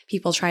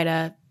people try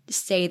to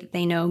say that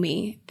they know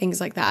me, things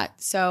like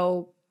that.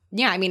 So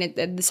yeah, I mean,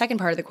 the second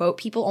part of the quote,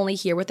 people only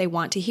hear what they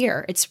want to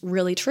hear. It's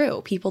really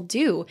true. People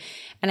do.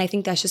 And I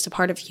think that's just a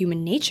part of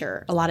human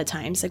nature a lot of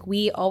times. Like,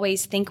 we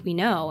always think we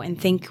know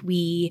and think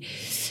we,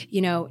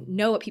 know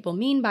what people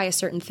mean by a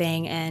certain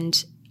thing.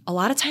 And a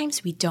lot of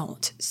times we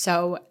don't.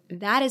 So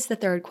that is the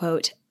third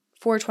quote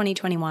for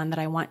 2021 that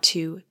I want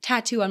to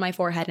tattoo on my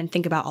forehead and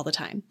think about all the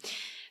time.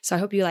 So I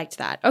hope you liked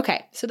that.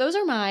 Okay, so those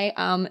are my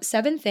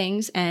 7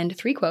 things and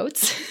 3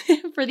 quotes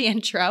for the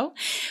intro.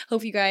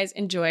 Hope you guys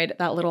enjoyed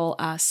that little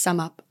sum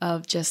up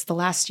of just the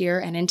last year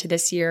and into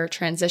this year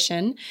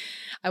transition.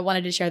 I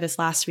wanted to share this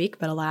last week,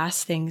 but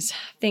alas, things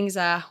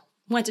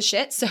went to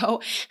shit. So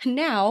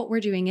now we're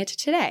doing it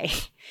today.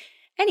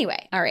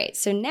 Anyway, all right,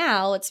 so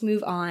now let's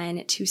move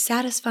on to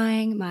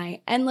satisfying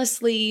my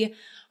endlessly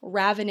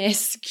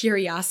ravenous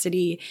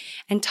curiosity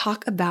and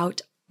talk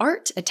about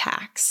art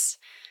attacks.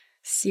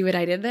 See what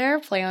I did there?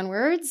 Play on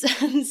words.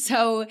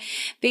 So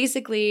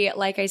basically,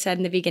 like I said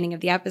in the beginning of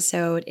the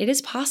episode, it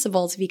is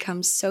possible to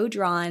become so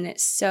drawn,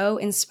 so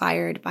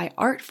inspired by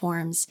art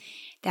forms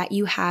that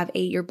you have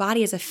your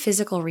body as a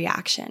physical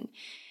reaction.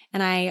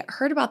 And I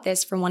heard about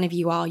this from one of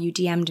you all. You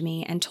DM'd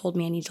me and told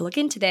me I need to look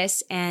into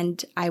this.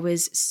 And I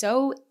was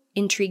so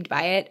intrigued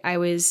by it. I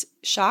was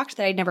shocked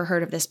that I'd never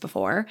heard of this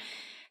before.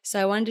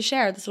 So I wanted to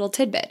share this little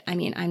tidbit. I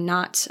mean, I'm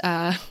not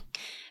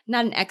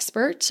an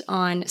expert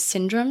on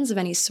syndromes of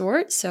any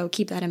sort, so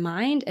keep that in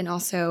mind. And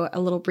also a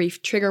little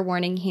brief trigger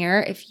warning here.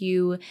 If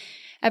you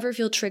ever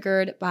feel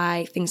triggered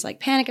by things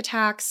like panic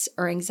attacks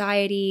or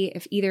anxiety,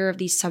 if either of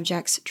these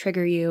subjects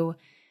trigger you,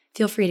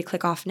 feel free to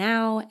click off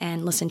now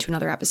and listen to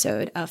another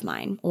episode of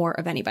mine or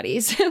of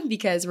anybody's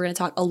because we're going to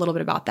talk a little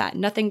bit about that.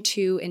 Nothing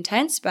too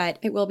intense, but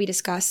it will be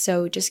discussed,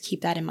 so just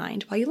keep that in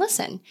mind while you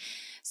listen.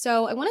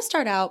 So I want to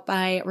start out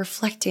by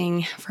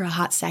reflecting for a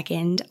hot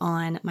second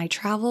on my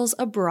travels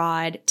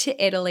abroad to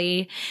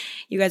Italy.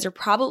 You guys are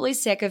probably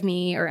sick of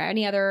me or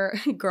any other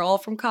girl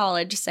from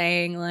college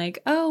saying like,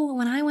 oh,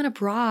 when I went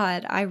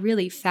abroad, I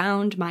really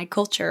found my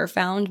culture,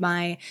 found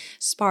my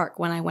spark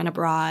when I went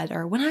abroad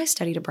or when I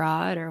studied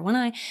abroad or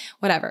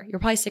whatever. You're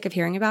probably sick of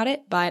hearing about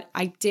it, but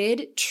I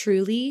did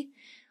truly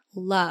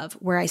love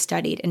where I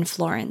studied in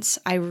Florence.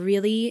 I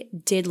really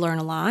did learn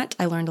a lot.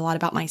 I learned a lot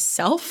about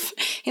myself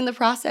in the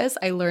process.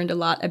 I learned a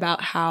lot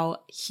about how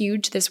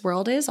huge this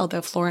world is.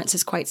 Although Florence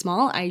is quite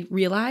small, I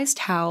realized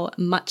how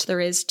much there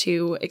is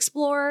to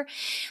explore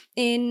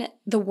in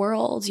the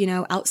world,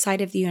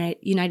 outside of the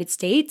United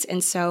States.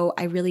 And so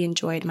I really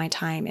enjoyed my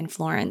time in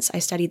Florence. I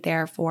studied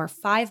there for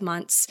 5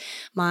 months,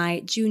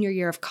 my junior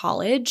year of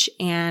college,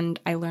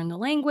 and I learned the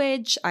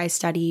language. I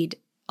studied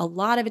a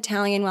lot of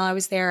Italian while I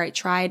was there. I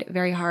tried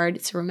very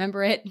hard to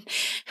remember it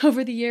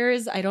over the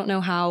years. I don't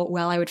know how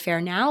well I would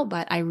fare now,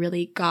 but I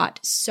really got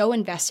so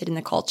invested in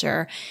the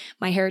culture,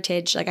 my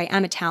heritage. Like I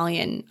am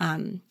Italian,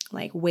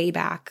 like way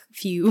back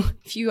few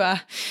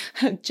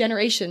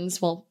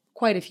generations. Well,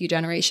 quite a few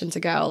generations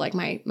ago. Like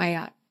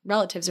my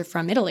relatives are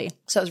from Italy.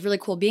 So it was really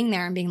cool being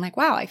there and being like,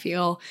 wow, I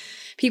feel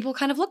people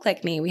kind of look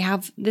like me. We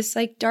have this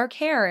like dark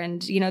hair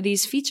and,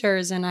 these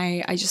features. And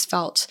I just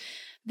felt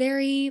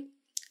very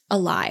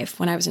alive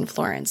when I was in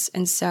Florence.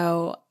 And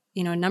so,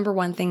 number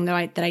one thing that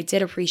I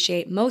did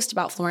appreciate most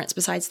about Florence,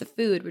 besides the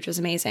food, which was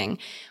amazing,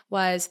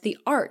 was the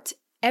art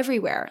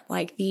everywhere.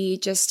 Like you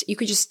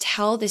could just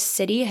tell this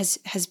city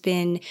has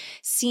been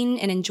seen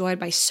and enjoyed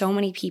by so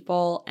many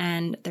people.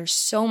 And there's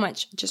so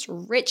much just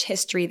rich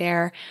history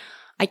there.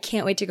 I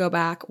can't wait to go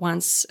back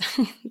once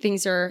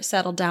things are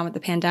settled down with the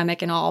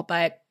pandemic and all.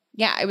 But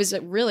yeah, it was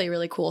really,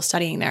 really cool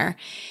studying there.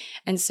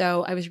 And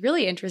so I was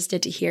really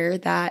interested to hear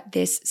that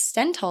this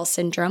Stendhal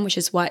syndrome, which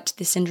is what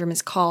the syndrome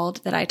is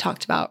called that I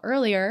talked about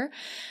earlier,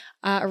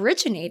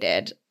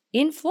 originated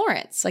in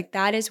Florence. Like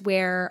that is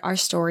where our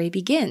story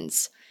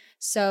begins.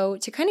 So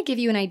to kind of give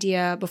you an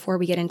idea before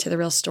we get into the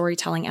real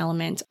storytelling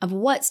element of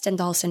what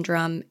Stendhal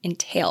syndrome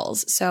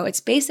entails. So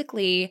it's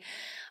basically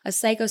a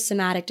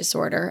psychosomatic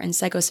disorder, and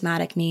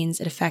psychosomatic means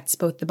it affects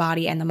both the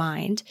body and the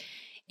mind.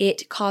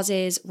 It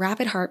causes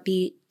rapid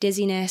heartbeat,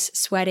 dizziness,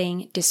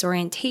 sweating,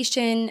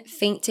 disorientation,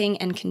 fainting,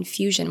 and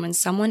confusion when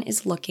someone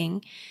is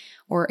looking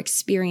or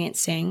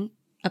experiencing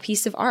a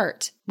piece of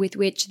art with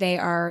which they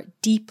are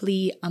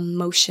deeply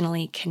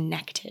emotionally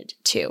connected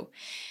to.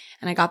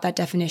 And I got that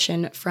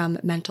definition from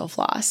Mental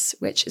Floss,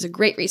 which is a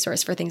great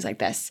resource for things like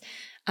this.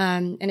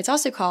 And it's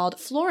also called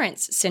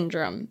Florence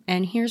syndrome.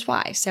 And here's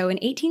why. So in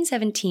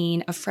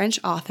 1817, a French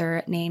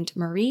author named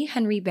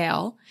Marie-Henri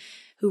Beyle,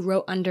 who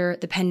wrote under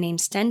the pen name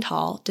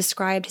Stendhal,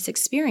 described his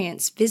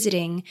experience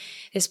visiting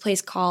this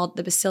place called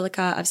the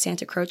Basilica of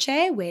Santa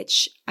Croce,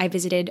 which I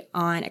visited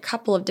on a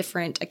couple of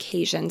different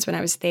occasions when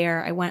I was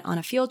there. I went on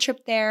a field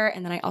trip there,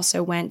 and then I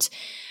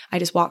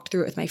just walked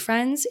through it with my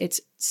friends. It's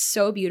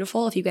so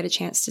beautiful. If you get a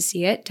chance to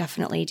see it,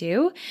 definitely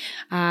do.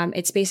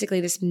 It's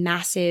basically this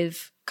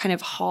massive kind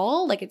of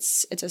hall. Like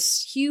it's a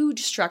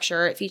huge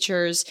structure. It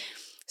features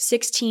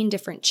 16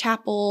 different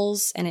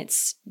chapels, and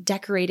it's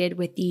decorated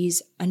with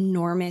these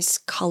enormous,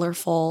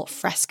 colorful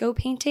fresco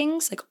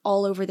paintings, like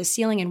all over the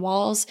ceiling and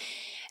walls.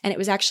 And it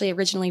was actually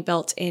originally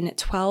built in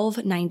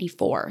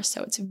 1294.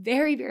 So it's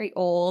very, very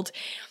old.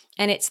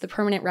 And it's the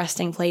permanent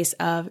resting place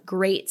of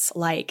greats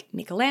like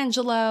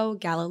Michelangelo,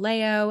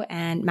 Galileo,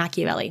 and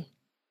Machiavelli.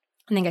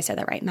 I think I said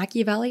that right.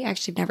 Machiavelli? I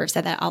actually never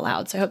said that out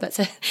loud. So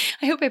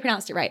I hope I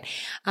pronounced it right.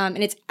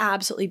 And it's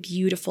absolutely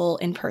beautiful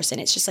in person.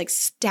 It's just like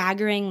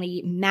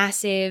staggeringly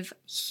massive,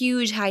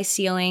 huge high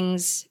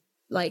ceilings,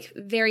 like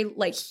very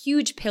like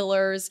huge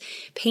pillars,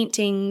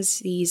 paintings,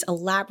 these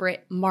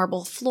elaborate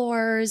marble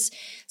floors,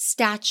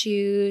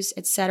 statues,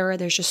 etc.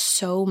 There's just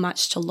so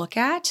much to look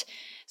at,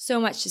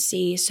 so much to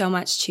see, so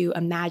much to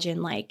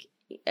imagine. Like,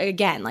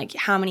 again, like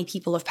how many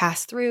people have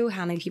passed through,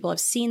 how many people have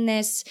seen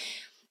this,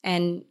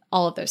 and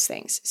all of those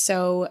things.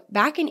 So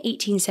back in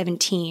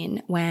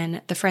 1817,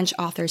 when the French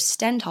author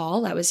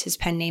Stendhal, that was his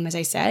pen name, as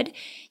I said,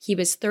 he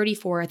was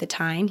 34 at the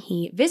time,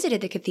 he visited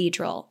the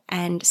cathedral,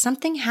 and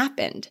something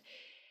happened.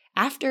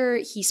 After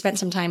he spent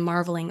some time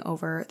marveling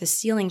over the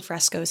ceiling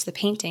frescoes, the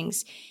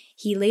paintings,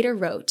 he later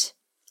wrote,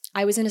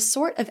 "I was in a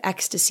sort of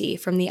ecstasy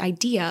from the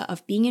idea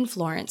of being in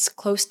Florence,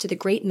 close to the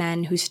great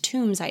men whose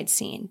tombs I'd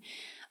seen,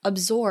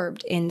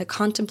 absorbed in the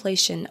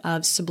contemplation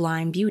of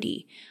sublime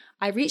beauty.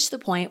 I reached the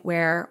point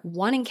where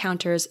one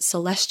encounters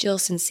celestial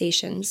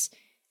sensations.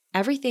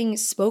 Everything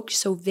spoke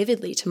so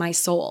vividly to my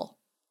soul.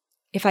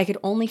 If I could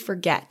only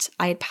forget,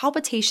 I had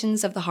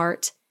palpitations of the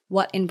heart,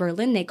 what in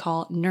Berlin they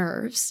call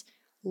nerves.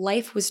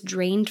 Life was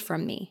drained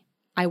from me.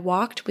 I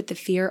walked with the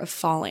fear of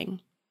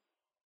falling."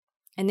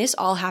 And this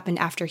all happened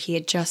after he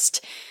had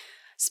just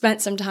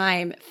spent some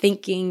time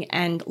thinking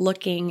and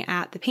looking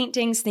at the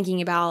paintings,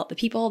 thinking about the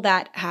people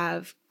that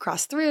have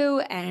crossed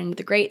through and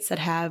the greats that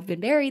have been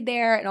buried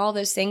there and all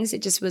those things.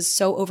 It just was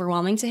so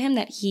overwhelming to him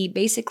that he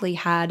basically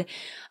had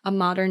a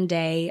modern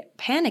day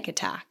panic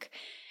attack.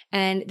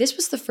 And this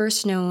was the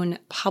first known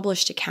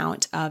published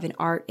account of an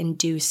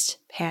art-induced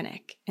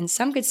panic. And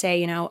some could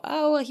say, oh,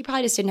 well, he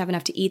probably just didn't have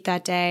enough to eat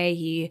that day.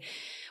 He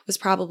was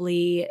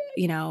probably,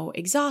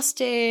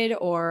 exhausted,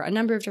 or a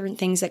number of different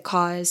things that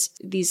cause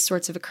these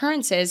sorts of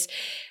occurrences.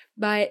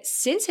 But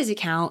since his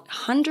account,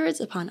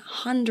 hundreds upon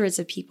hundreds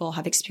of people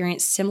have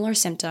experienced similar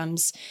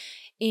symptoms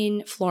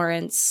in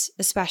Florence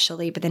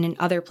especially, but then in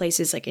other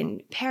places like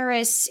in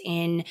Paris,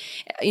 in,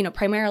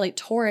 primarily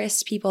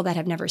tourists, people that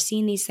have never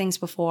seen these things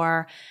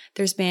before.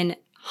 There's been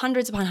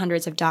hundreds upon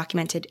hundreds of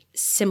documented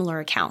similar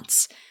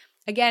accounts.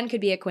 Again, could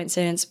be a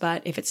coincidence,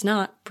 but if it's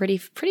not, pretty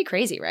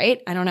crazy,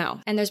 right? I don't know.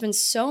 And there's been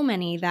so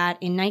many that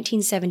in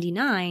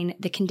 1979,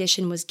 the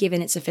condition was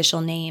given its official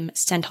name,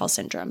 Stendhal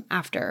syndrome,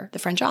 after the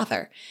French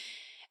author.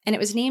 And it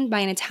was named by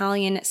an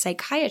Italian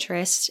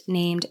psychiatrist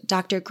named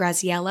Dr.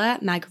 Graziella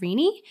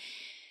Magrini,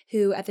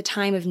 who at the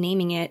time of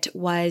naming it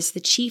was the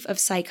chief of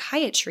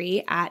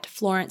psychiatry at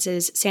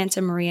Florence's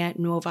Santa Maria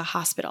Nuova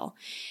Hospital.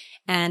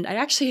 And I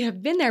actually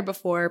have been there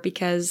before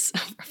because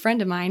a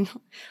friend of mine,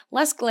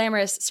 less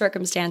glamorous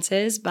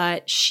circumstances,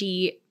 but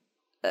she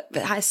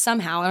has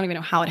somehow, I don't even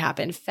know how it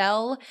happened,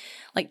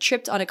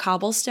 tripped on a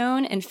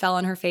cobblestone and fell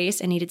on her face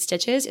and needed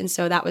stitches. And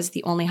so that was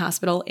the only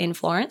hospital in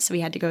Florence, so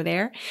we had to go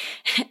there.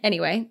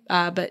 Anyway,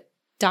 but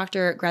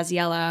Dr.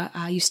 Graziella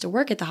used to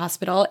work at the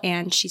hospital,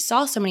 and she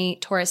saw so many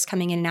tourists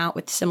coming in and out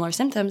with similar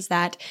symptoms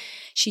that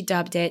she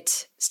dubbed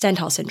it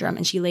Stendhal syndrome,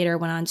 and she later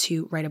went on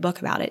to write a book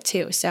about it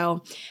too.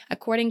 So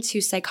according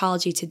to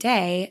Psychology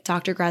Today,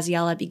 Dr.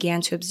 Graziella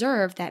began to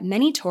observe that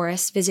many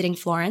tourists visiting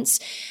Florence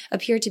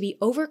appeared to be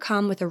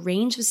overcome with a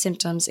range of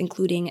symptoms,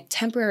 including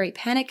temporary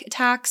panic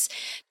attacks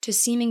to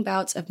seeming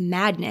bouts of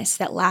madness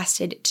that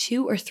lasted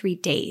 2 or 3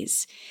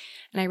 days.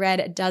 And I read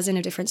a dozen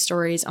of different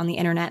stories on the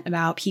internet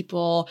about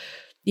people,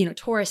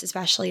 tourists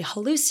especially,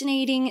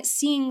 hallucinating,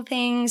 seeing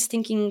things,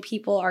 thinking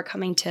people are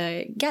coming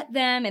to get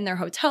them in their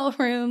hotel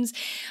rooms,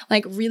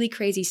 like really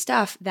crazy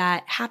stuff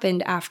that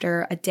happened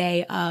after a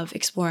day of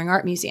exploring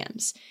art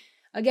museums.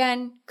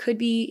 Again, could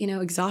be,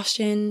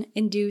 exhaustion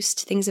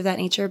induced, things of that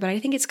nature, but I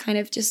think it's kind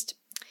of just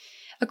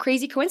a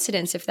crazy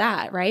coincidence, if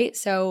that, right?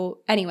 So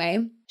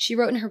anyway, she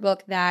wrote in her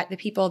book that the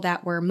people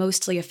that were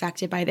mostly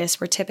affected by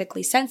this were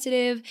typically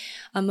sensitive,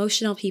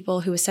 emotional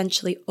people who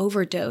essentially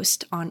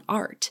overdosed on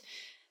art.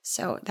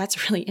 So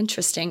that's really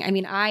interesting. I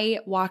mean, I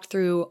walked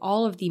through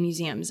all of the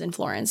museums in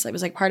Florence. It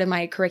was like part of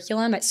my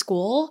curriculum at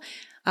school,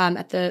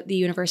 at the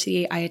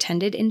university I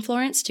attended in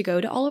Florence, to go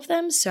to all of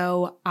them.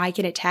 So I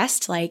can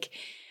attest,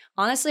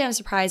 honestly, I'm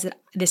surprised that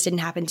this didn't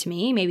happen to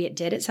me. Maybe it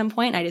did at some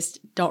point. I just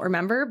don't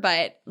remember.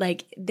 But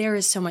there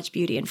is so much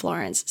beauty in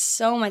Florence,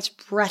 so much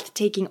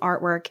breathtaking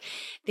artwork,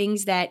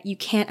 things that you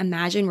can't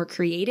imagine were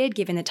created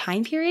given the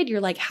time period. You're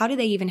like, how do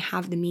they even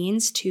have the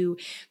means to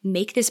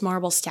make this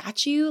marble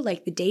statue?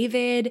 Like the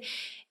David,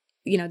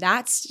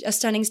 that's a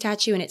stunning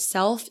statue in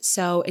itself.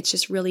 So it's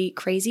just really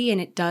crazy. And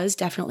it does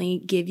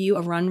definitely give you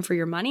a run for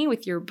your money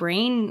with your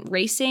brain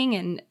racing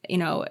and,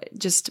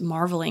 just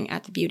marveling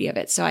at the beauty of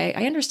it. So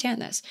I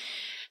understand this.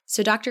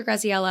 So Dr.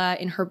 Graziella,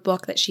 in her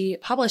book that she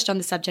published on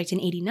the subject in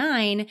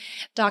 1989,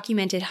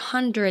 documented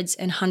hundreds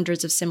and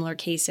hundreds of similar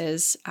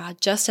cases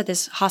just at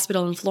this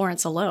hospital in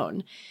Florence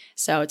alone.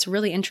 So it's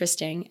really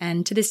interesting.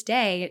 And to this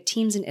day,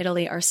 teams in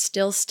Italy are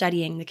still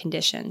studying the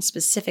condition,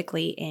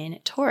 specifically in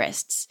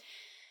tourists.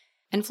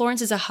 And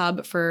Florence is a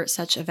hub for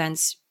such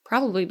events,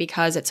 probably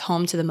because it's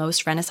home to the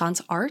most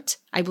Renaissance art,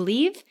 I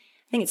believe.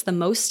 I think it's the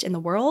most in the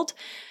world.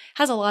 It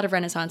has a lot of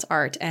Renaissance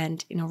art.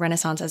 And,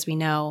 Renaissance, as we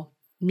know,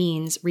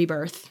 means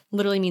rebirth,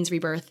 literally means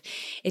rebirth.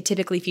 It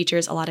typically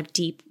features a lot of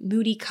deep,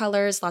 moody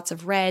colors, lots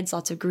of reds,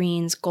 lots of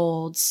greens,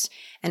 golds,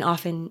 and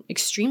often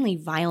extremely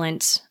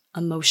violent,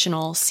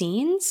 emotional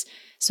scenes.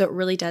 So it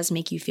really does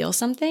make you feel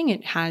something.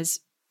 It has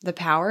the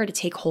power to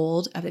take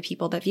hold of the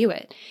people that view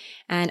it.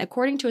 And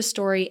according to a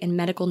story in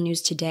Medical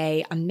News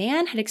Today, a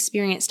man had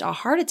experienced a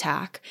heart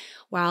attack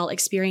while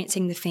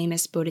experiencing the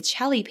famous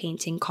Botticelli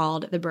painting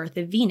called The Birth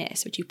of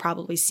Venus, which you've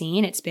probably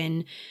seen. It's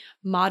been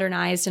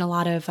modernized in a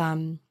lot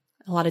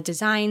of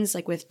designs,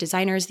 like with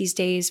designers these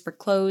days for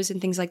clothes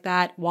and things like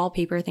that,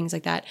 wallpaper, things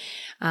like that.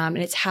 And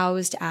it's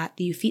housed at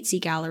the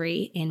Uffizi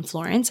Gallery in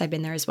Florence. I've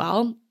been there as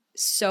well.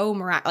 So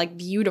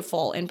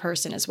beautiful in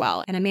person as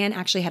well. And a man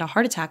actually had a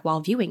heart attack while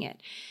viewing it.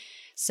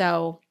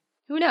 So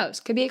who knows?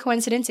 Could be a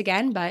coincidence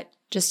again, but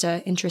just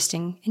an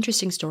interesting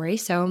story.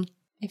 So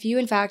if you,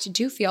 in fact,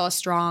 do feel a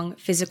strong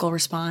physical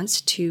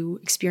response to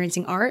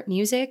experiencing art,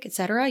 music,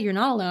 etc., you're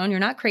not alone. You're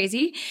not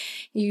crazy.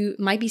 You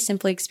might be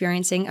simply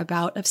experiencing a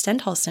bout of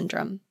Stendhal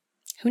syndrome.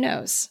 Who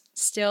knows?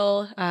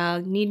 Still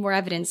need more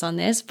evidence on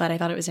this, but I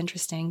thought it was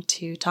interesting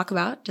to talk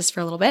about just for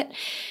a little bit.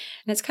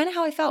 And it's kind of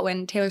how I felt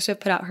when Taylor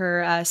Swift put out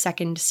her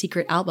second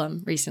Secret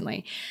album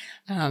recently.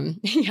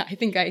 I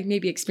think I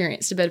maybe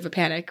experienced a bit of a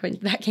panic when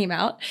that came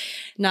out.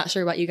 Not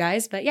sure about you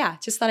guys, but yeah,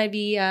 just thought it'd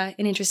be an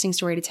interesting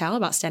story to tell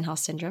about Stendhal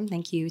syndrome.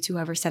 Thank you to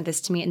whoever sent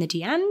this to me in the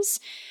DMs.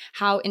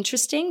 How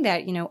interesting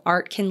that,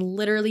 art can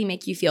literally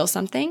make you feel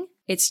something.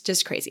 It's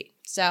just crazy.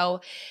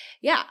 So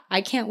yeah,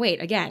 I can't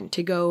wait again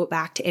to go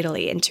back to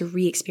Italy and to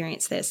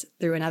re-experience this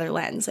through another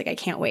lens. Like I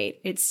can't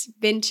wait. It's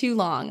been too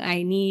long.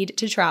 I need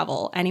to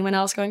travel. Anyone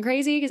else going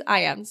crazy? Because I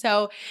am.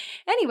 So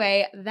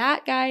anyway,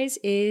 that guys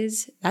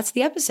that's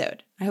the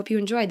episode. I hope you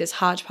enjoyed this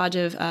hodgepodge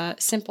of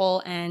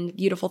simple and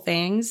beautiful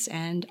things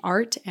and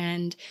art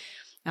and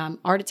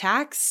art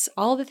attacks,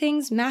 all the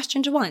things mashed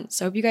into one.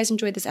 So I hope you guys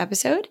enjoyed this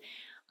episode.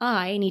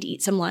 I need to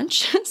eat some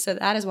lunch. So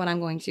that is what I'm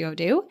going to go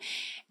do.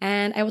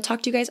 And I will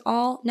talk to you guys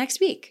all next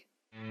week.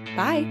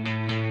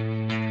 Bye.